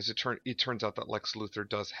 as it turns out that Lex Luthor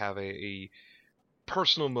does have a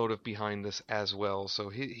personal motive behind this as well. So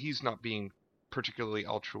he's not being particularly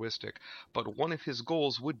altruistic, but one of his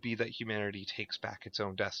goals would be that humanity takes back its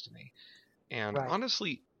own destiny. And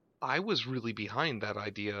honestly, I was really behind that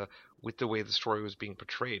idea with the way the story was being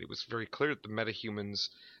portrayed. It was very clear that the metahumans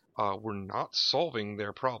were not solving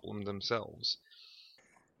their problem themselves.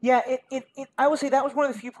 Yeah, I would say that was one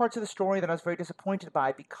of the few parts of the story that I was very disappointed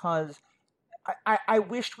by, because I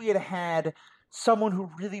wished we had had someone who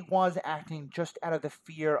really was acting just out of the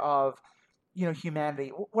fear of, humanity.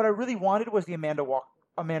 What I really wanted was the Amanda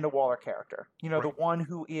Waller character. Right. The one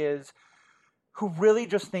who really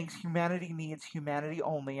just thinks humanity needs humanity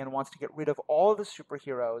only and wants to get rid of all of the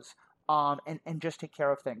superheroes, and just take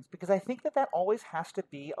care of things. Because I think that always has to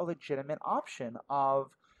be a legitimate option of,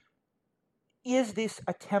 is this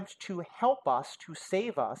attempt to help us, to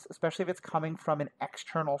save us, especially if it's coming from an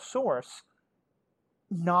external source,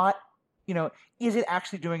 not, is it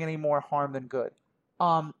actually doing any more harm than good?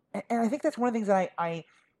 And I think that's one of the things that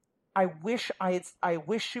I wish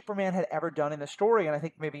Superman had ever done in the story, and I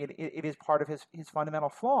think maybe it is part of his fundamental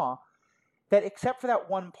flaw, that except for that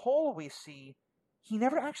one poll we see, he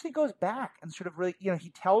never actually goes back and sort of really,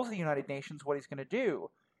 he tells the United Nations what he's going to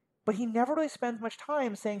do, But he never really spends much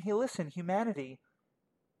time saying, hey, listen, humanity,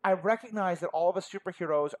 I recognize that all of us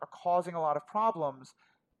superheroes are causing a lot of problems.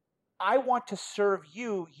 I want to serve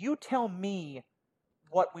you. You tell me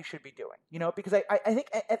what we should be doing. Because I think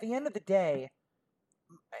at the end of the day,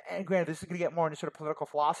 and granted, this is going to get more into sort of political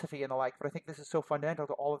philosophy and the like, but I think this is so fundamental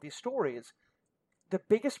to all of these stories. The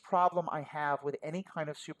biggest problem I have with any kind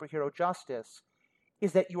of superhero justice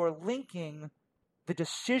is that you are linking the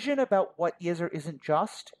decision about what is or isn't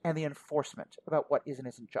just and the enforcement about what is and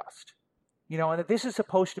isn't just. And that this is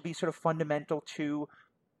supposed to be sort of fundamental to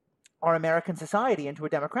our American society and to a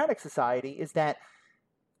democratic society, is that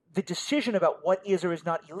the decision about what is or is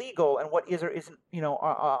not illegal and what is or isn't,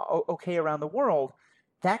 okay around the world,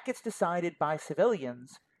 that gets decided by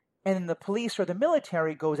civilians, and then the police or the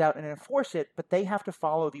military goes out and enforce it, but they have to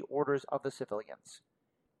follow the orders of the civilians.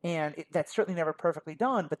 And that's certainly never perfectly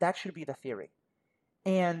done, but that should be the theory.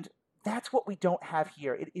 And that's what we don't have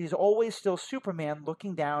here. It is always still Superman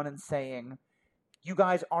looking down and saying, you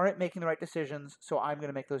guys aren't making the right decisions, so I'm going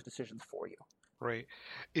to make those decisions for you. Right.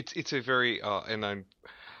 It's a very and I'm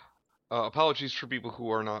apologies for people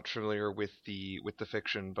who are not familiar with the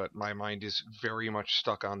fiction, but my mind is very much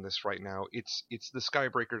stuck on this right now. It's the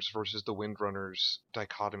Skybreakers versus the Windrunners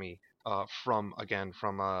dichotomy from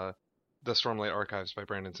the Stormlight Archives by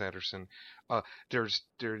Brandon Sanderson. There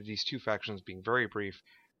are these two factions, being very brief,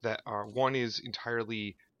 that are, one is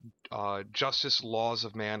entirely justice, laws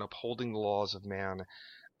of man, upholding the laws of man,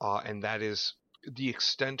 and that is the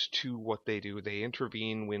extent to what they do. They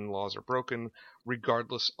intervene when laws are broken,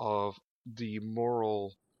 regardless of the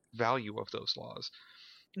moral value of those laws.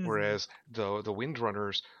 Mm-hmm. Whereas the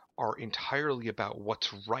Windrunners are entirely about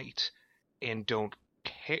what's right and don't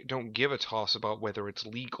give a toss about whether it's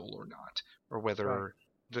legal or not, or whether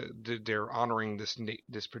they're honoring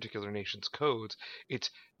this particular nation's codes. It's,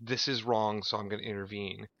 this is wrong, so I'm going to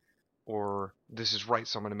intervene, or this is right,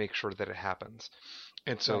 so I'm going to make sure that it happens.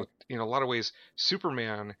 And so, in a lot of ways,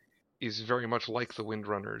 Superman is very much like the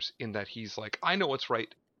Windrunners in that he's like, I know what's right,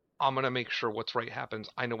 I'm going to make sure what's right happens.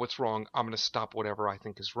 I know what's wrong, I'm going to stop whatever I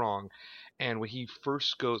think is wrong. And when he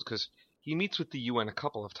first goes, because he meets with the UN a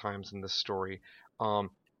couple of times in this story,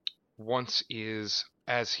 once is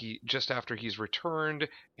just after he's returned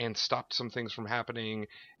and stopped some things from happening,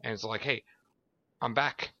 and it's like, hey, I'm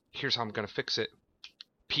back, here's how I'm going to fix it.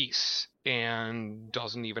 Peace. And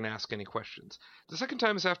doesn't even ask any questions. The second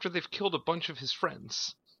time is after they've killed a bunch of his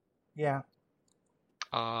friends. Yeah.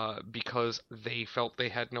 Because they felt they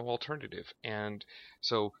had no alternative. And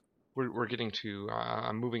so we're getting to,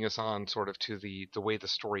 I'm moving us on sort of to the way the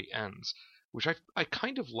story ends, which I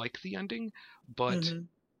kind of like the ending, but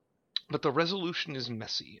but the resolution is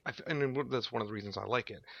messy. And that's one of the reasons I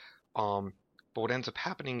like it. But what ends up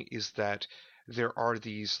happening is that there are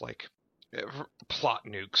these, like, plot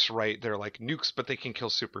nukes, right? They're like nukes, but they can kill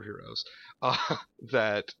superheroes,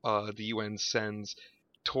 that the UN sends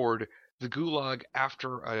toward the Gulag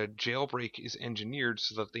after a jailbreak is engineered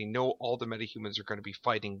so that they know all the metahumans are going to be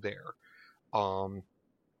fighting there.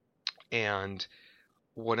 And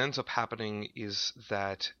what ends up happening is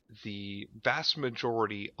that the vast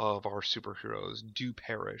majority of our superheroes do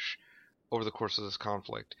perish over the course of this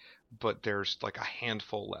conflict, but there's like a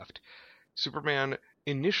handful left. Superman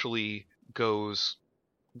initially goes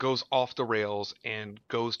off the rails and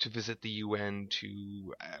goes to visit the UN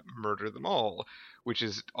to murder them all, which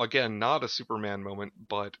is, again, not a Superman moment,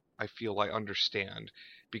 but I feel I understand,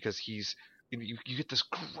 because you get this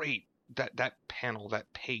great that panel,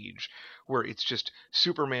 that page, where it's just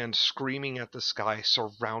Superman screaming at the sky,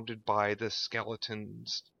 surrounded by the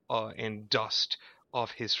skeletons and dust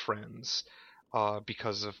of his friends,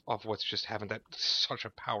 because of what's just happened. That's such a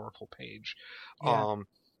powerful page. Yeah.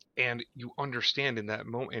 And you understand in that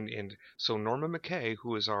moment, and so Norman McKay,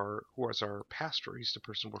 who is our pastor, he's the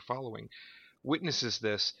person we're following, witnesses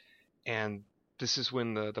this, and this is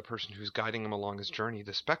when the person who's guiding him along his journey,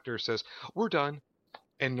 the Spectre, says, "We're done."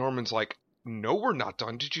 And Norman's like, "No, we're not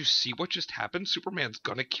done. Did you see what just happened? Superman's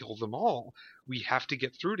gonna kill them all. We have to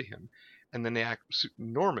get through to him." And then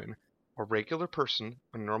Norman, a regular person,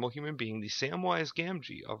 a normal human being, the Samwise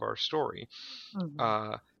Gamgee of our story,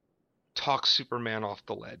 talks Superman off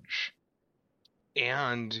the ledge.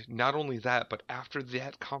 And not only that, but after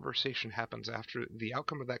that conversation happens, after the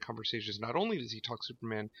outcome of that conversation is, not only does he talk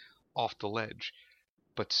Superman off the ledge,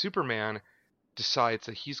 but Superman decides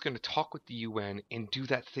that he's going to talk with the UN and do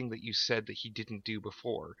that thing that you said that he didn't do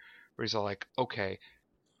before, where he's all like, okay,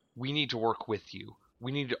 we need to work with you.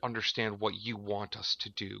 we need to understand what you want us to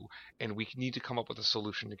do, and we need to come up with a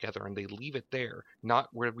solution together. And they leave it there, not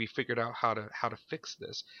where we figured out how to fix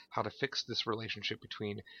this relationship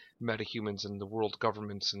between metahumans and the world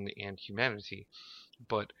governments and humanity,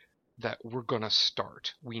 but that we're gonna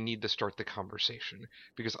start. We need to start the conversation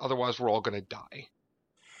because otherwise we're all gonna die.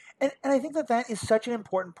 And I think that is such an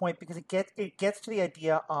important point because it gets to the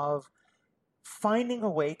idea of finding a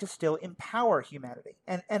way to still empower humanity,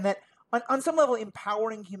 and that on some level,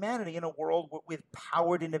 empowering humanity in a world with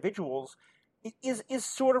powered individuals is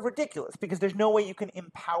sort of ridiculous because there's no way you can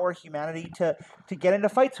empower humanity to get into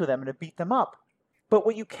fights with them and to beat them up. But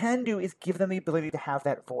what you can do is give them the ability to have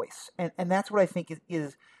that voice, and that's what I think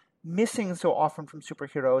is missing so often from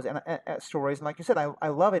superheroes and stories. And like you said, I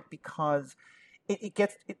love it because it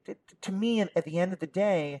gets to me. At the end of the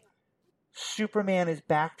day, Superman is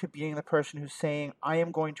back to being the person who's saying, I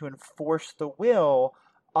am going to enforce the will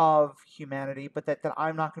of humanity, but that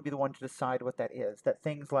I'm not going to be the one to decide what that is. That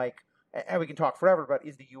things like, and we can talk forever about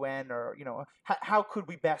is the UN or, how could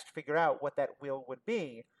we best figure out what that will would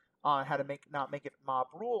be, on how to not make it mob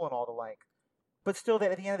rule and all the like. But still,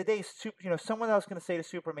 that at the end of the day, someone else is going to say to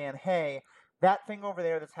Superman, hey, that thing over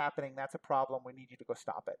there that's happening, that's a problem. We need you to go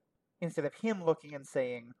stop it. Instead of him looking and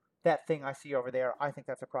saying, that thing I see over there, I think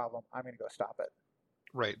that's a problem. I'm going to go stop it.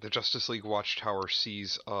 Right. The Justice League Watchtower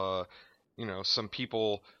sees, some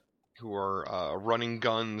people who are running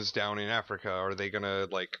guns down in Africa. Are they gonna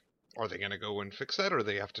go and fix that, or do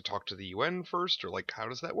they have to talk to the UN first, or how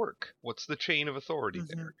does that work? What's the chain of authority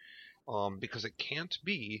there? Because it can't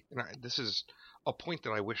be, and this is a point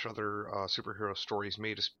that I wish other superhero stories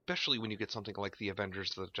made, especially when you get something like the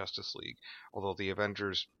Avengers of the Justice League. Although the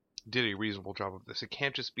Avengers did a reasonable job of this, it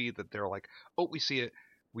can't just be that they're like, oh, we see it,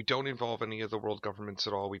 we don't involve any of the world governments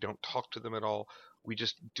at all, we don't talk to them at all, we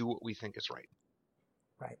just do what we think is right.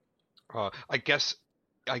 Right. I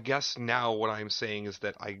guess now what I'm saying is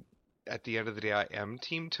that at the end of the day, I am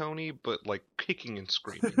Team Tony, but kicking and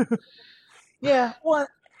screaming. Yeah, well,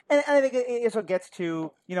 and I think it also gets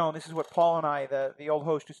to, this is what Paul and I, the old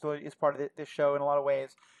host who still is part of this show in a lot of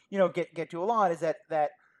ways, get to a lot, is that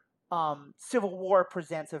Civil War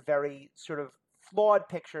presents a very sort of flawed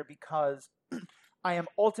picture because I am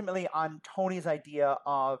ultimately on Tony's idea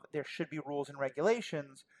of there should be rules and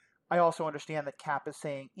regulations. I also understand that Cap is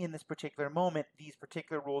saying in this particular moment, these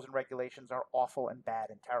particular rules and regulations are awful and bad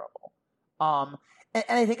and terrible. And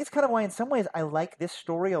I think it's kind of why in some ways I like this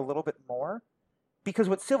story a little bit more, because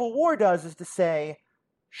what Civil War does is to say,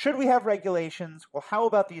 should we have regulations? Well, how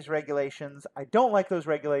about these regulations? I don't like those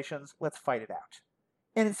regulations. Let's fight it out.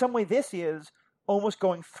 And in some way, this is almost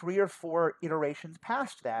going 3 or 4 iterations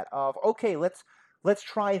past that of, okay, let's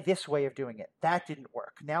try this way of doing it. That didn't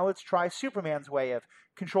work. Now let's try Superman's way of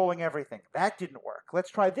controlling everything. That didn't work.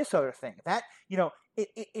 Let's try this other thing. That,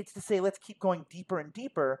 it's to say, let's keep going deeper and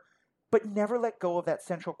deeper, but never let go of that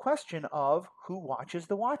central question of who watches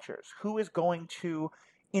the watchers, who is going to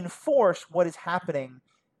enforce what is happening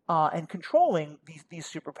and controlling these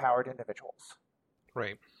superpowered individuals.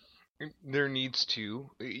 Right.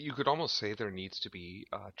 You could almost say there needs to be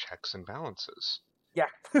checks and balances. Yeah,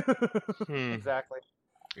 exactly.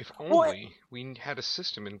 If only we had a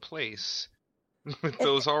system in place with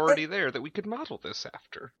those already there that we could model this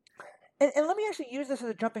after. And let me actually use this as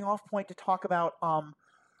a jumping off point to talk about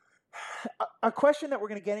a question that we're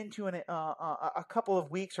going to get into in a couple of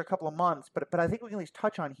weeks or a couple of months, but I think we can at least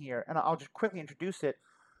touch on here, and I'll just quickly introduce it.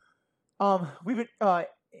 We've been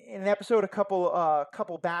in an episode a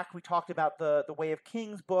couple back, we talked about the Way of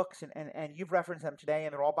Kings books, and you've referenced them today,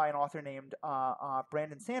 and they're all by an author named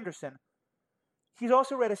Brandon Sanderson. He's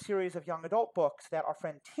also read a series of young adult books that our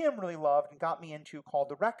friend Tim really loved and got me into called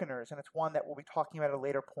The Reckoners, and it's one that we'll be talking about at a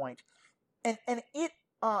later point. And it,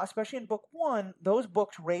 especially in book 1, those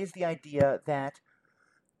books raise the idea that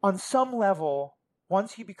on some level,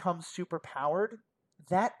 once you become super powered,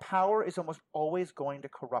 that power is almost always going to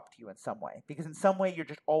corrupt you in some way. Because in some way, you're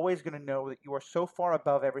just always going to know that you are so far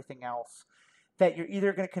above everything else that you're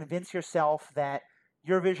either going to convince yourself that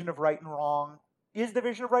your vision of right and wrong is the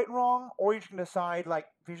vision of right and wrong, or you're just going to decide,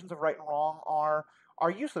 visions of right and wrong are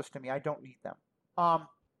useless to me. I don't need them.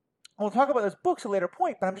 We'll talk about those books at a later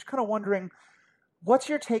point, but I'm just kind of wondering, what's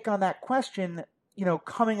your take on that question,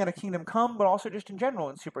 coming out of Kingdom Come, but also just in general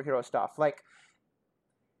in superhero stuff?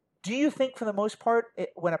 Do you think, for the most part,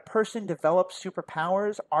 when a person develops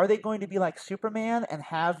superpowers, are they going to be like Superman and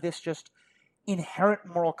have this just inherent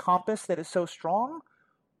moral compass that is so strong?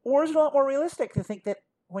 Or is it a lot more realistic to think that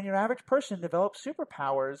when your average person develops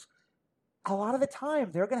superpowers, a lot of the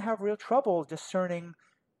time they're going to have real trouble discerning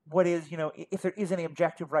what is, if there is any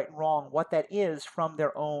objective right and wrong, what that is from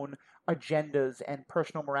their own agendas and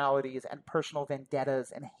personal moralities and personal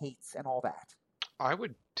vendettas and hates and all that. I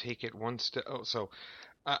would take it one step. Oh, so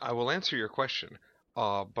I will answer your question,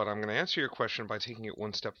 but I'm going to answer your question by taking it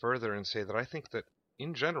one step further and say that I think that,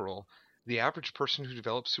 in general, the average person who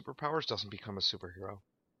develops superpowers doesn't become a superhero.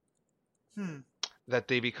 That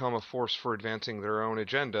they become a force for advancing their own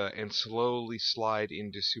agenda and slowly slide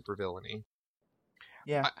into supervillainy.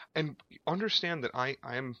 Yeah. And understand that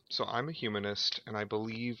I'm a humanist, and I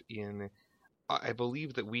believe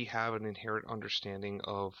that we have an inherent understanding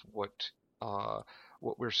of what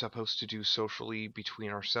we're supposed to do socially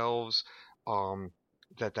between ourselves.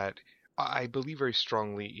 That I believe very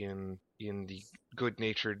strongly in the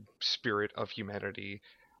good-natured spirit of humanity,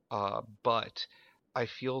 but I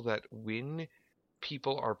feel that when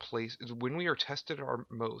we are tested our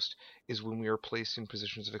most is when we are placed in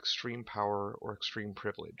positions of extreme power or extreme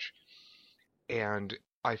privilege. And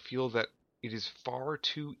I feel that it is far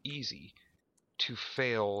too easy to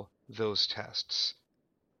fail those tests.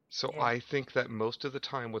 So Yeah. I think that most of the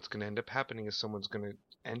time what's going to end up happening is someone's going to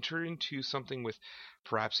enter into something with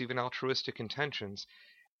perhaps even altruistic intentions,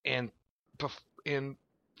 and in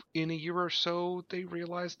a year or so they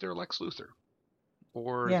realize they're Lex Luthor,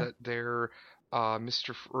 or Yeah. that they're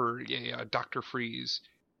Dr. Freeze.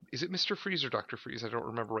 Is it Mr. Freeze or Dr. Freeze? I don't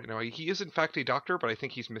remember right now. He is in fact a doctor, but I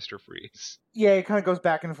think he's Mr. Freeze. Yeah, it kind of goes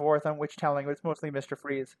back and forth on which telling, but it's mostly Mr.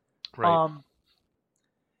 Freeze. Right.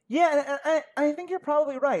 Yeah, and I think you're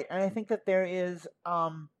probably right. And I think that there is,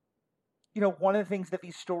 one of the things that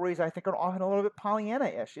these stories I think are often a little bit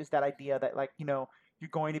Pollyanna-ish is that idea that, like, you're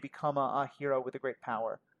going to become a hero with a great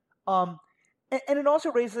power. And it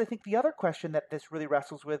also raises, I think, the other question that this really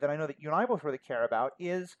wrestles with, and I know that you and I both really care about,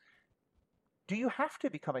 is do you have to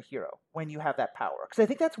become a hero when you have that power? Because I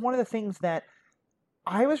think that's one of the things that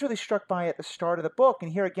I was really struck by at the start of the book,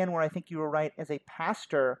 and here again, where I think you were right as a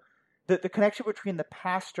pastor, the connection between the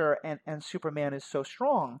pastor and Superman is so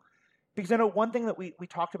strong. Because I know one thing that we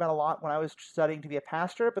talked about a lot when I was studying to be a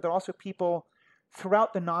pastor, but there are also people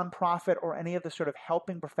throughout the nonprofit or any of the sort of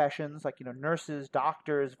helping professions, like, nurses,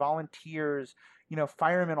 doctors, volunteers,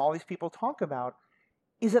 firemen, all these people talk about,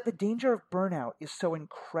 is that the danger of burnout is so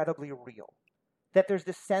incredibly real. That there's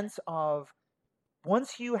this sense of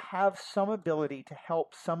once you have some ability to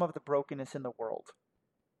help some of the brokenness in the world,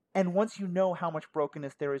 and once you know how much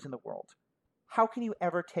brokenness there is in the world, how can you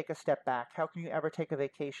ever take a step back? How can you ever take a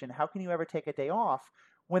vacation? How can you ever take a day off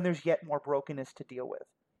when there's yet more brokenness to deal with?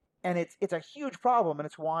 And it's a huge problem, and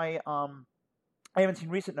it's why I haven't seen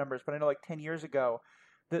recent numbers, but I know like 10 years ago,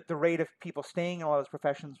 the rate of people staying in a lot of those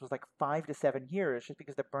professions was like 5 to 7 years, just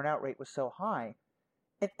because the burnout rate was so high.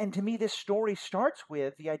 And to me, this story starts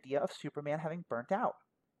with the idea of Superman having burnt out,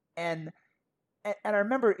 and I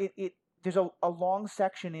remember it. There's a long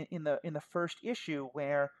section in the first issue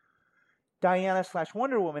where Diana /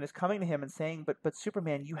 Wonder Woman is coming to him and saying, "But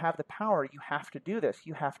Superman, you have the power. You have to do this.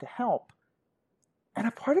 You have to help." And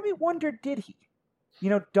a part of me wondered, did he?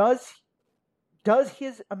 Does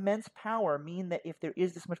his immense power mean that if there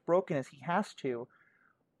is this much brokenness, he has to?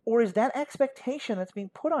 Or is that expectation that's being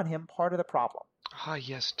put on him part of the problem? Ah,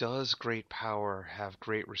 yes, does great power have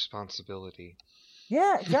great responsibility?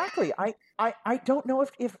 Yeah, exactly. I don't know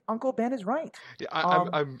if Uncle Ben is right. Yeah,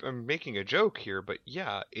 I'm making a joke here, but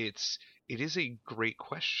yeah, it is a great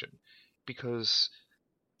question, because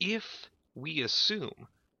if we assume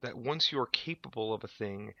that once you're capable of a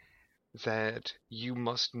thing, that you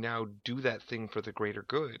must now do that thing for the greater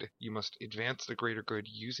good, you must advance the greater good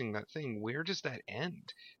using that thing, where does that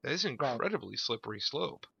end? That is an Right. incredibly slippery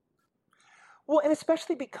slope. Well, and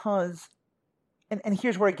especially because, and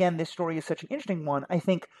here's where again this story is such an interesting one. I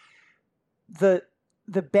think the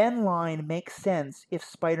the Ben line makes sense if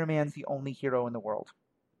Spider-Man's the only hero in the world,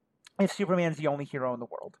 if Superman's the only hero in the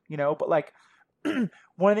world, But like,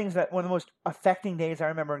 one of the most affecting days I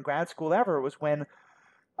remember in grad school ever was when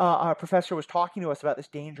our professor was talking to us about this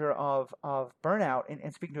danger of burnout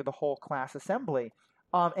and speaking to the whole class assembly.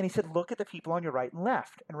 And he said, look at the people on your right and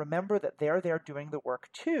left, and remember that they're there doing the work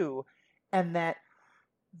too, and that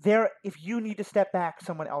if you need to step back,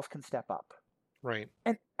 someone else can step up. Right.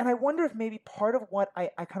 And I wonder if maybe part of what I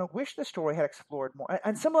kind of wish the story had explored more.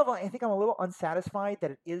 On some level, I think I'm a little unsatisfied that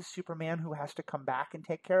it is Superman who has to come back and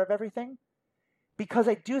take care of everything. Because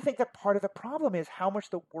I do think that part of the problem is how much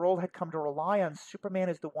the world had come to rely on Superman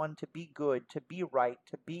as the one to be good, to be right,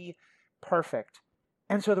 to be perfect.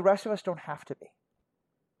 And so the rest of us don't have to be.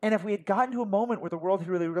 And if we had gotten to a moment where the world had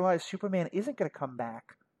really realized Superman isn't going to come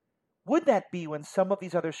back, would that be when some of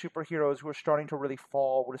these other superheroes who are starting to really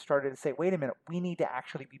fall would have started to say, wait a minute, we need to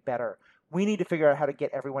actually be better. We need to figure out how to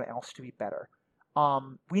get everyone else to be better.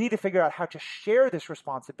 We need to figure out how to share this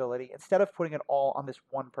responsibility instead of putting it all on this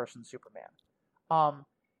one person, Superman. That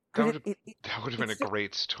Because would that would have been a it's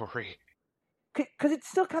great story. because it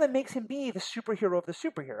still kind of makes him be the superhero of the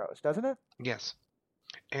superheroes, doesn't it? Yes,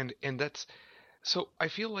 and that's so. I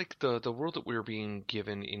feel like the world that we're being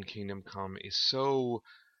given in Kingdom Come is so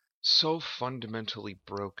fundamentally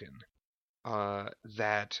broken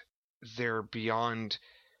that they're beyond.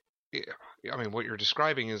 I mean, what you're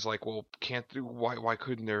describing is like, well, why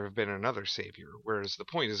couldn't there have been another savior? Whereas the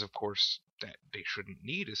point is, of course, that they shouldn't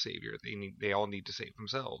need a savior. They all need to save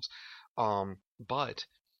themselves. But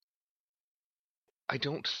I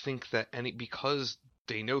don't think that because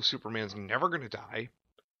they know Superman's never going to die.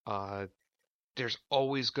 Uh, there's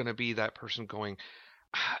always going to be that person going,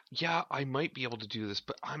 yeah, I might be able to do this,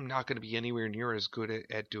 but I'm not going to be anywhere near as good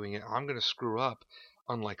at doing it. I'm going to screw up,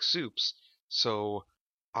 unlike Soups. So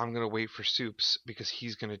I'm going to wait for Soups because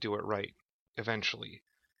he's going to do it right eventually.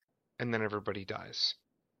 And then everybody dies.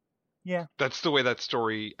 Yeah. That's the way that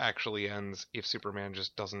story actually ends if Superman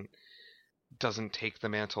just doesn't take the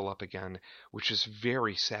mantle up again, which is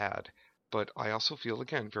very sad. But I also feel,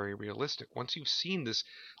 again, very realistic. Once you've seen this,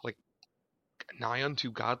 like, nigh unto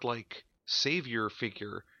godlike savior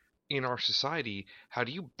figure in our society, how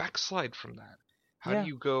do you backslide from that? How do Yeah.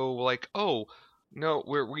 you go like, oh no,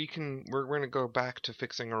 we're gonna go back to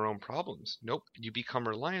fixing our own problems? Nope, you become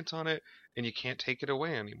reliant on it and you can't take it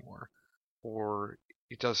away anymore, or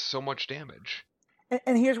it does so much damage.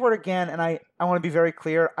 And here's where again, and I want to be very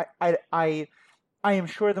clear. I am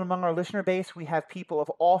sure that among our listener base, we have people of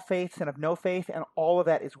all faiths and of no faith, and all of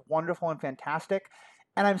that is wonderful and fantastic.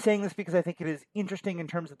 And I'm saying this because I think it is interesting in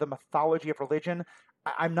terms of the mythology of religion.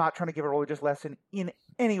 I'm not trying to give a religious lesson in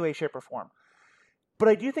any way, shape, or form. But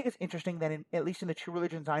I do think it's interesting that, at least in the two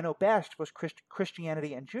religions I know best, was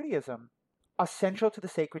Christianity and Judaism, essential to the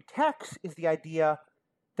sacred texts is the idea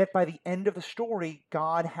that by the end of the story,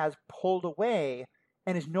 God has pulled away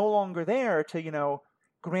and is no longer there to,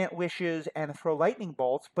 grant wishes and throw lightning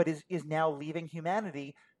bolts, but is now leaving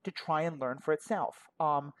humanity to try and learn for itself.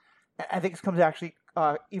 I think this comes actually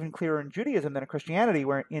even clearer in Judaism than in Christianity,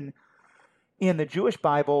 where in the Jewish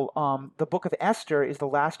Bible, the book of Esther is the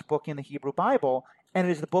last book in the Hebrew Bible, and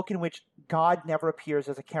it is the book in which God never appears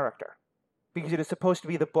as a character. Because it is supposed to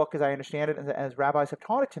be the book, as I understand it, as rabbis have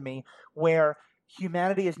taught it to me, where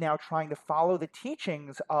humanity is now trying to follow the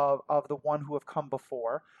teachings of the one who have come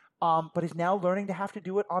before, but is now learning to have to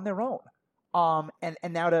do it on their own.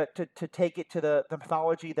 And now to take it to the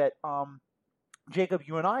mythology that Jacob,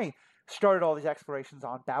 you and I started all these explorations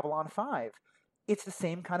on, Babylon 5. It's the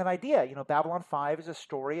same kind of idea. Babylon 5 is a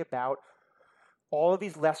story about all of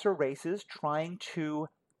these lesser races trying to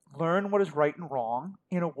learn what is right and wrong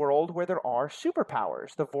in a world where there are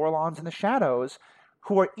superpowers, the Vorlons and the Shadows,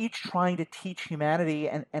 who are each trying to teach humanity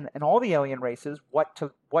and all the alien races what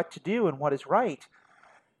to do and what is right.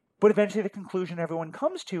 But eventually the conclusion everyone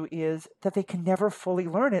comes to is that they can never fully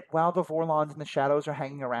learn it while the Vorlons and the Shadows are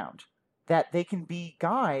hanging around. That they can be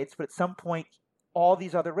guides, but at some point all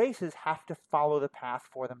these other races have to follow the path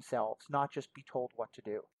for themselves, not just be told what to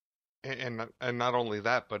do. And not only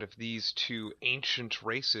that, but if these two ancient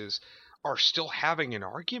races are still having an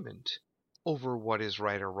argument over what is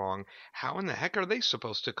right or wrong, how in the heck are they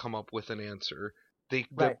supposed to come up with an answer?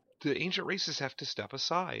 Right. The ancient races have to step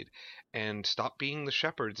aside and stop being the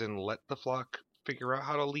shepherds and let the flock figure out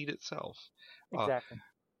how to lead itself. Exactly.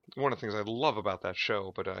 One of the things I love about that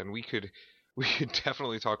show, but and we could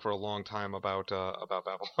definitely talk for a long time about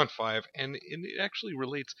Babylon 5, and it actually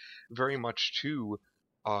relates very much to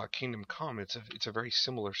Kingdom Come. It's a very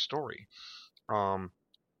similar story, um,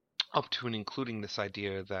 up to and including this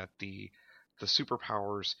idea that the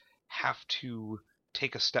superpowers have to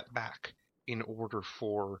take a step back in order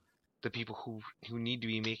for the people who need to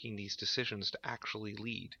be making these decisions to actually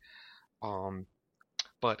lead. Um,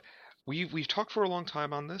 but we've talked for a long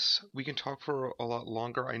time on this. We can talk for a lot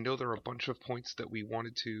longer. I know there are a bunch of points that we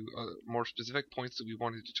wanted to, more specific points that we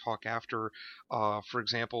wanted to talk after. For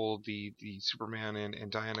example, the Superman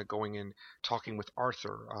and Diana going and talking with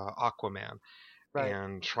Arthur, Aquaman, Right.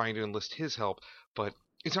 and trying to enlist his help. But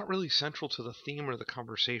it's not really central to the theme or the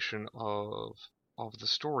conversation of the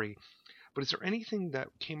story. But is there anything that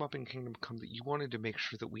came up in Kingdom Come that you wanted to make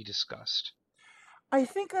sure that we discussed? I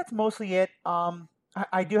think that's mostly it.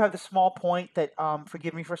 I do have the small point that,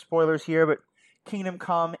 forgive me for spoilers here, but Kingdom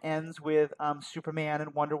Come ends with Superman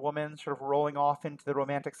and Wonder Woman sort of rolling off into the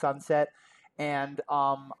romantic sunset. And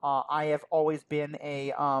I have always been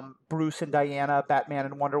a Bruce and Diana, Batman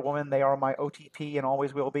and Wonder Woman. They are my OTP and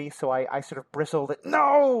always will be. So I sort of bristled at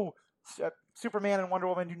no, Superman and Wonder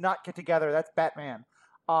Woman do not get together. That's Batman.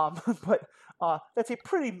 But that's a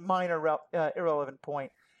pretty minor, irrelevant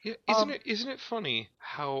point. Yeah, Um, isn't it funny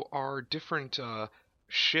how our different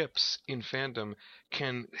ships in fandom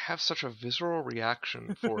can have such a visceral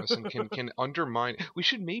reaction for us and can undermine. We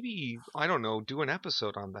should maybe, I don't know, do an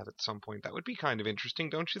episode on that at some point. That would be kind of interesting,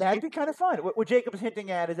 don't you That'd think? be kind of fun. What Jacob is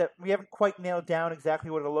hinting at is that we haven't quite nailed down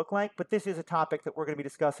exactly what it'll look like, but this is a topic that we're going to be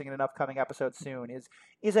discussing in an upcoming episode soon.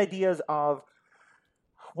 Is ideas of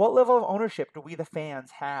what level of ownership do we, the fans,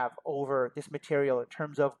 have over this material in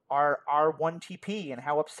terms of our one TP and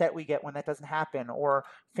how upset we get when that doesn't happen, or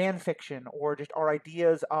fan fiction, or just our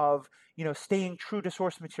ideas of staying true to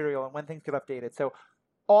source material and when things get updated. So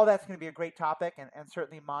all that's going to be a great topic, and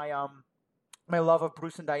certainly my love of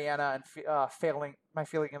Bruce and Diana and failing my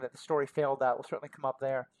feeling that the story failed that will certainly come up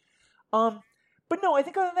there. Um, but no, I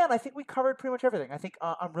think other than that, I think we covered pretty much everything. I think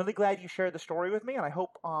I'm really glad you shared the story with me, and I hope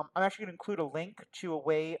I'm actually going to include a link to a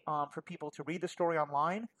way for people to read the story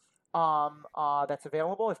online that's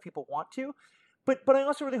available if people want to. But I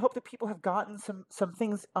also really hope that people have gotten some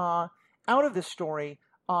things out of this story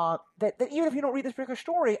that even if you don't read this particular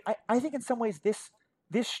story, I think in some ways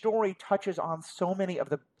this story touches on so many of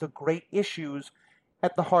the great issues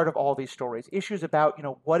at the heart of all these stories. Issues about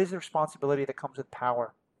what is the responsibility that comes with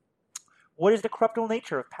power, what is the corruptible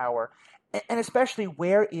nature of power, and especially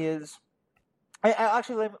where is I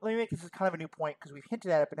actually let me make this as kind of a new point because we've hinted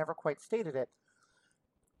at it but never quite stated it.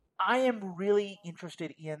 I am really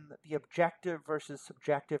interested in the objective versus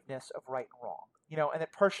subjectiveness of right and wrong. And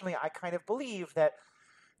that personally I kind of believe that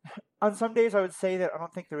on some days I would say that I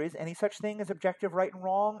don't think there is any such thing as objective right and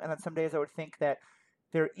wrong, and on some days I would think that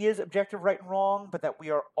there is objective right and wrong, but that we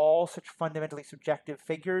are all such fundamentally subjective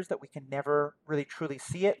figures that we can never really truly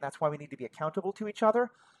see it, and that's why we need to be accountable to each other.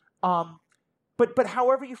 Um, but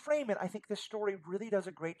however you frame it, I think this story really does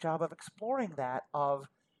a great job of exploring that of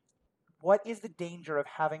what is the danger of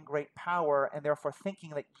having great power, and therefore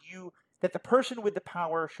thinking that the person with the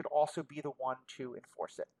power should also be the one to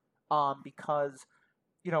enforce it, because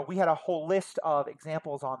we had a whole list of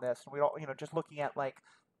examples on this, and we all, just looking at like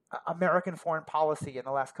American foreign policy in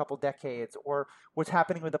the last couple decades, or what's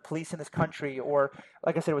happening with the police in this country, or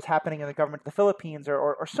like I said, what's happening in the government of the Philippines,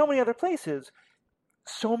 or so many other places.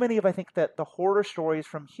 So many of I think that the horror stories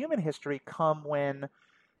from human history come when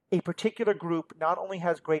a particular group not only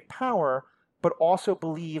has great power, but also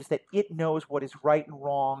believes that it knows what is right and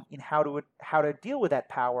wrong in how to deal with that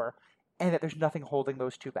power, and that there's nothing holding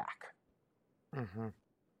those two back. Hmm.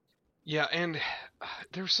 Yeah, and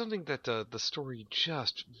there's something that the story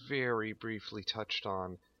just very briefly touched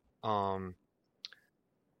on. Um,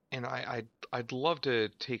 and I'd love to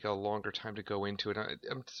take a longer time to go into it.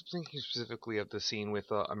 I'm thinking specifically of the scene with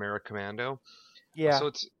Americommando. Yeah,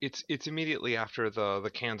 So it's immediately after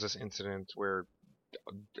the Kansas incident where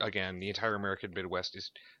again the entire American Midwest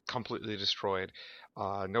is completely destroyed.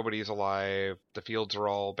 Nobody is alive. The fields are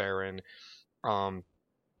all barren. Um,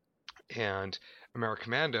 and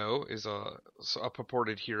Americommando is a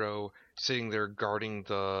purported hero sitting there guarding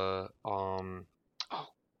the oh,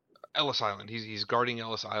 Ellis Island. He's guarding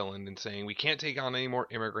Ellis Island and saying we can't take on any more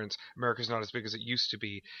immigrants. America's not as big as it used to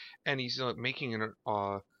be, and he's making an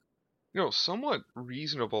somewhat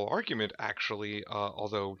reasonable argument actually.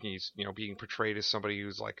 Although he's being portrayed as somebody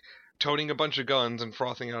who's like toting a bunch of guns and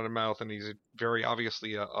frothing out of mouth, and he's very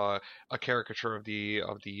obviously a caricature of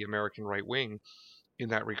the American right wing in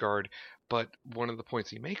that regard. But one of the points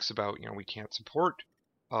he makes about we can't support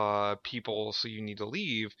people, so you need to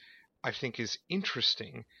leave, I think is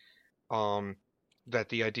interesting. Um, that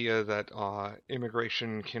the idea that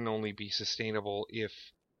immigration can only be sustainable if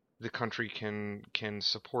the country can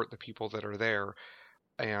support the people that are there,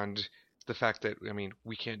 and the fact that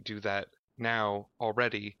we can't do that now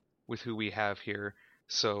already with who we have here.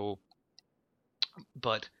 So,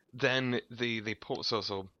 but then they pull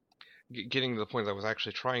so getting to the point that I was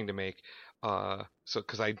actually trying to make. So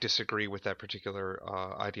because I disagree with that particular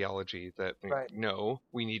ideology that right. no,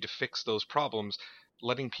 we need to fix those problems.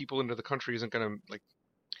 Letting people into the country isn't going to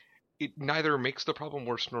it neither makes the problem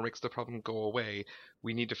worse nor makes the problem go away.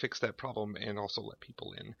 We need to fix that problem and also let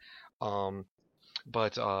people in. Um,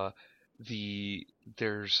 but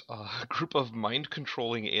there's a group of mind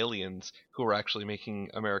controlling aliens who are actually making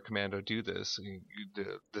Americommando do this.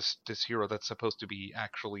 This hero that's supposed to be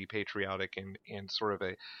actually patriotic and sort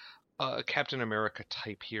of a Captain America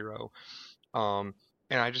type hero. Um,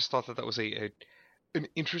 and I just thought that was an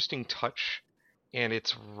interesting touch and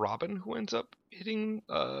it's Robin who ends up dealing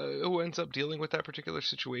with that particular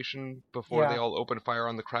situation before they Yeah. all open fire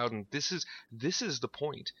on the crowd. And this is the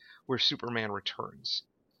point where Superman returns,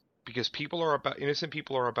 because innocent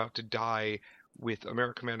people are about to die, with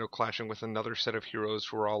America Commando clashing with another set of heroes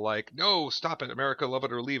who are all like, "No, stop it, America, love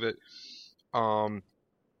it or leave it." Um,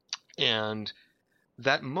 and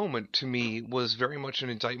that moment to me was very much an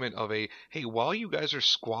indictment of hey, while you guys are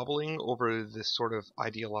squabbling over this sort of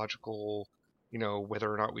ideological,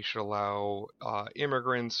 whether or not we should allow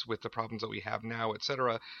immigrants with the problems that we have now,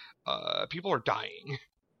 etc., people are dying.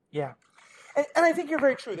 Yeah. And I think you're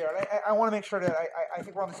very true there. And I want to make sure that I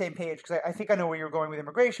think we're on the same page, because I think I know where you're going with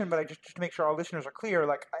immigration, but just to make sure our listeners are clear,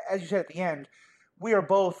 like, as you said at the end, we are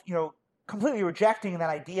both, completely rejecting that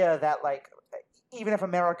idea that, like, even if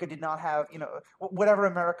America did not have, whatever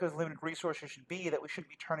America's limited resources should be, that we shouldn't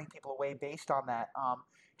be turning people away based on that.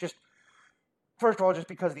 Just first of all, just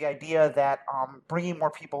because the idea that bringing more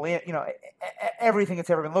people in, everything that's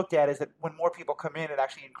ever been looked at is that when more people come in, it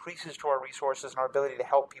actually increases to our resources and our ability to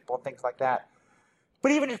help people and things like that.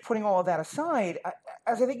 But even just putting all of that aside,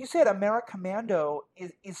 as I think you said, America Commando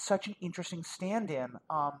is such an interesting stand-in.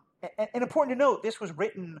 And important to note, this was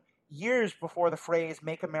written years before the phrase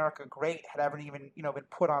 "Make America Great" had ever even been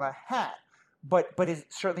put on a hat. But is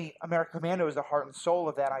certainly America Commando is the heart and soul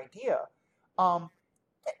of that idea.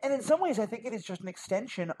 And in some ways, I think it is just an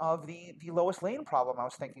extension of the Lois Lane problem I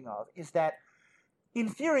was thinking of, is that, in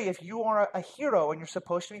theory, if you are a hero and you're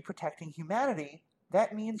supposed to be protecting humanity,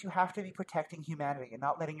 that means you have to be protecting humanity and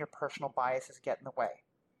not letting your personal biases get in the way.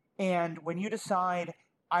 And when you decide,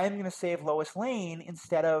 I am going to save Lois Lane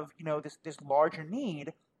instead of, this larger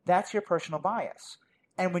need, that's your personal bias.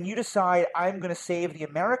 And when you decide, I'm going to save the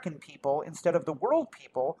American people instead of the world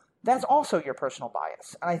people, that's also your personal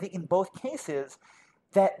bias. And I think in both cases,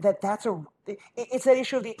 it's that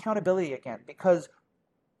issue of the accountability again, because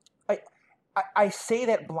I say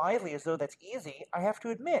that blithely as though that's easy. I have to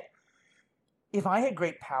admit, if I had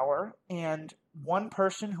great power and one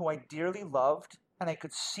person who I dearly loved and I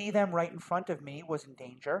could see them right in front of me was in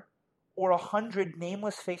danger, or 100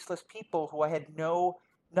 nameless, faceless people who I had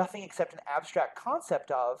nothing except an abstract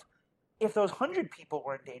concept of, if those 100 people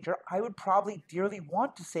were in danger, I would probably dearly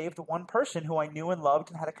want to save the one person who I knew and loved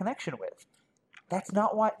and had a connection with. That's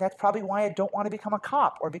probably why I don't want to become a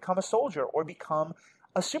cop or become a soldier or become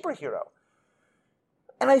a superhero.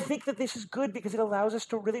 And I think that this is good because it allows us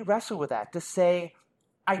to really wrestle with that, to say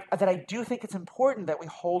that I do think it's important that we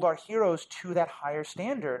hold our heroes to that higher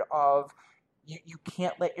standard of you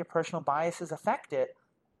can't let your personal biases affect it,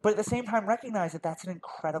 but at the same time recognize that that's an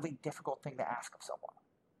incredibly difficult thing to ask of someone.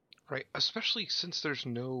 Right, especially since there's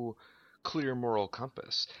no clear moral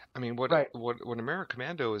compass. I mean, what Right. what America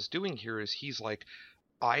Commando is doing here is he's like,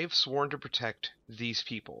 I've sworn to protect these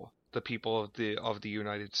people, the people of the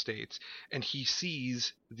United States, and he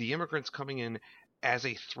sees the immigrants coming in as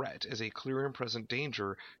a threat, as a clear and present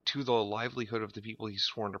danger to the livelihood of the people he's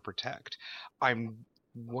sworn to protect. I'm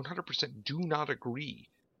 100% do not agree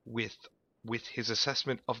with his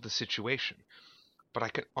assessment of the situation, but I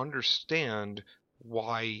can understand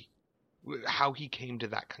how he came to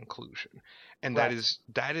that conclusion. And Right.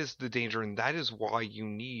 that is the danger, and that is why you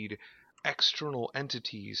need external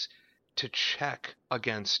entities to check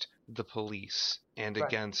against the police and Right.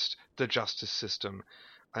 against the justice system.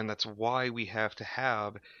 And that's why we have to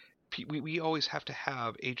have we always have to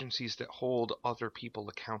have agencies that hold other people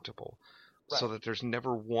accountable, so Right. that there's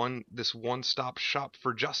never this one-stop shop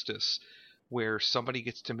for justice where somebody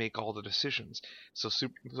gets to make all the decisions. So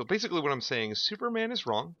basically what I'm saying is Superman is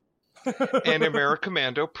wrong, and America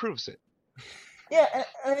Commando proves it. Yeah, and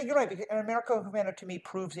I think you're right, because America Commando to me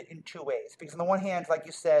proves it in two ways. Because on the one hand, like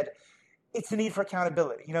you said, it's the need for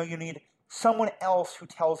accountability. You need someone else who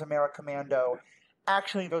tells America Commando,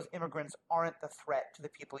 actually, those immigrants aren't the threat to the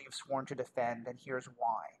people you've sworn to defend, and here's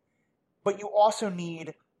why. But you also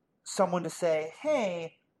need someone to say,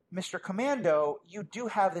 hey, Mr. Commando, you do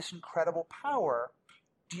have this incredible power.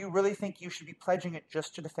 Do you really think you should be pledging it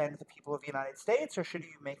just to defend the people of the United States, or should you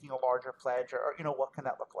be making a larger pledge, or what can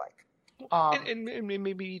that look like? And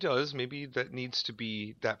maybe he does. Maybe that needs to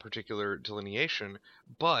be that particular delineation.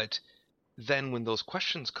 But then when those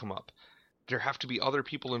questions come up, there have to be other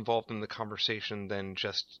people involved in the conversation than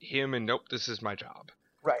just him and, nope, this is my job.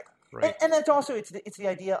 Right. Right. And that's also, it's the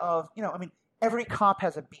idea of, every cop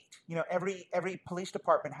has a beat. Every police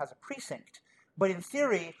department has a precinct. But in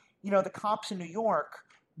theory, the cops in New York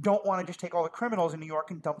don't want to just take all the criminals in New York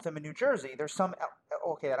and dump them in New Jersey. There's some,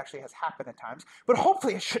 okay, that actually has happened at times, but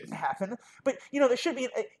hopefully it shouldn't happen. But, there should be,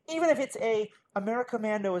 even if it's America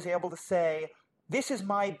Commando is able to say, this is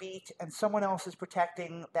my beat and someone else is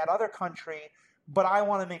protecting that other country, but I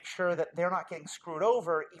want to make sure that they're not getting screwed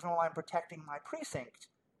over even while I'm protecting my precinct.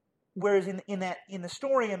 Whereas in the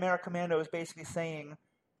story, Americommando is basically saying,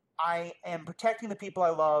 I am protecting the people I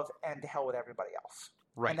love, and to hell with everybody else.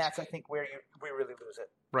 Right. And that's, I think, where we really lose it.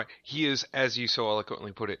 Right. He is, as you so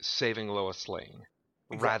eloquently put it, saving Lois Lane,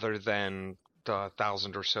 rather than the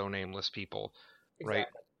 1,000 or so nameless people. Right.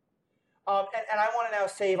 Exactly. And I want to now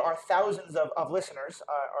save our thousands of listeners,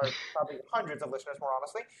 or probably hundreds of listeners, more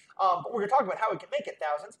honestly. But we're going to talk about how we can make it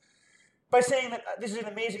thousands by saying that this is an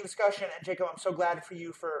amazing discussion. And Jacob, I'm so glad for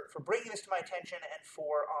you for bringing this to my attention and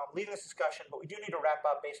for leading this discussion. But we do need to wrap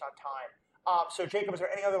up based on time. So, Jacob, is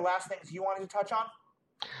there any other last things you wanted to touch on?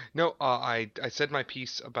 No, I said my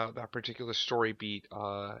piece about that particular story beat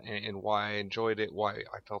and why I enjoyed it, why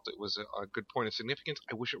I felt it was a good point of significance.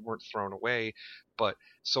 I wish it weren't thrown away, but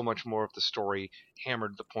so much more of the story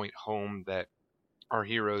hammered the point home that our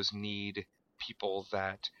heroes need people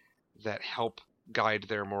that help guide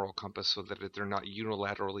their moral compass so that they're not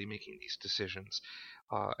unilaterally making these decisions.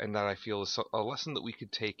 And that I feel is a lesson that we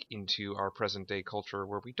could take into our present day culture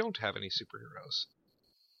where we don't have any superheroes.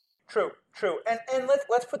 True. And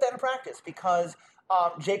let's put that in practice, because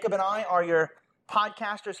Jacob and I are your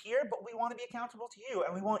podcasters here, but we want to be accountable to you,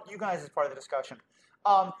 and we want you guys as part of the discussion.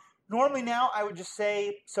 Normally now I would just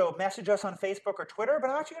say, so message us on Facebook or Twitter, but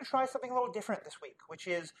I'm actually going to try something a little different this week, which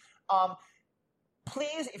is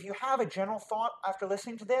please, if you have a general thought after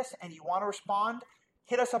listening to this and you want to respond,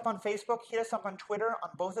 hit us up on Facebook, hit us up on Twitter. On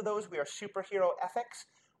both of those, we are Superhero Ethics,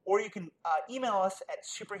 or you can email us at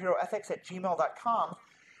superheroethics@gmail.com.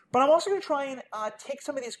 But I'm also going to try and take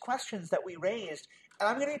some of these questions that we raised, and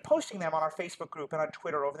I'm going to be posting them on our Facebook group and on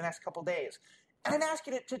Twitter over the next couple days. And I'd ask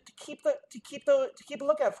you to keep a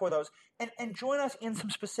lookout for those and join us in some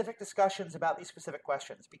specific discussions about these specific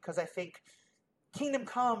questions, because I think Kingdom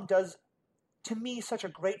Come does, to me, such a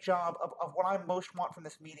great job of what I most want from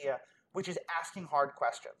this media, which is asking hard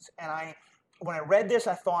questions. And when I read this,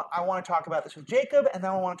 I thought, I want to talk about this with Jacob, and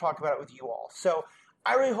then I want to talk about it with you all. So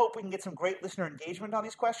I really hope we can get some great listener engagement on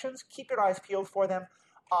these questions. Keep your eyes peeled for them.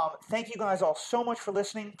 Thank you guys all so much for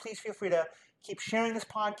listening. Please feel free to keep sharing this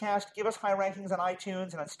podcast. Give us high rankings on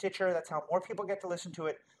iTunes and on Stitcher. That's how more people get to listen to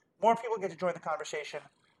it. More people get to join the conversation.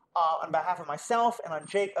 On behalf of myself and of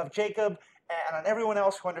Jacob and on everyone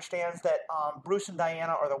else who understands that Bruce and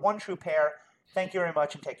Diana are the one true pair, thank you very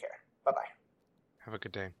much and take care. Bye-bye. Have a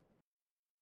good day.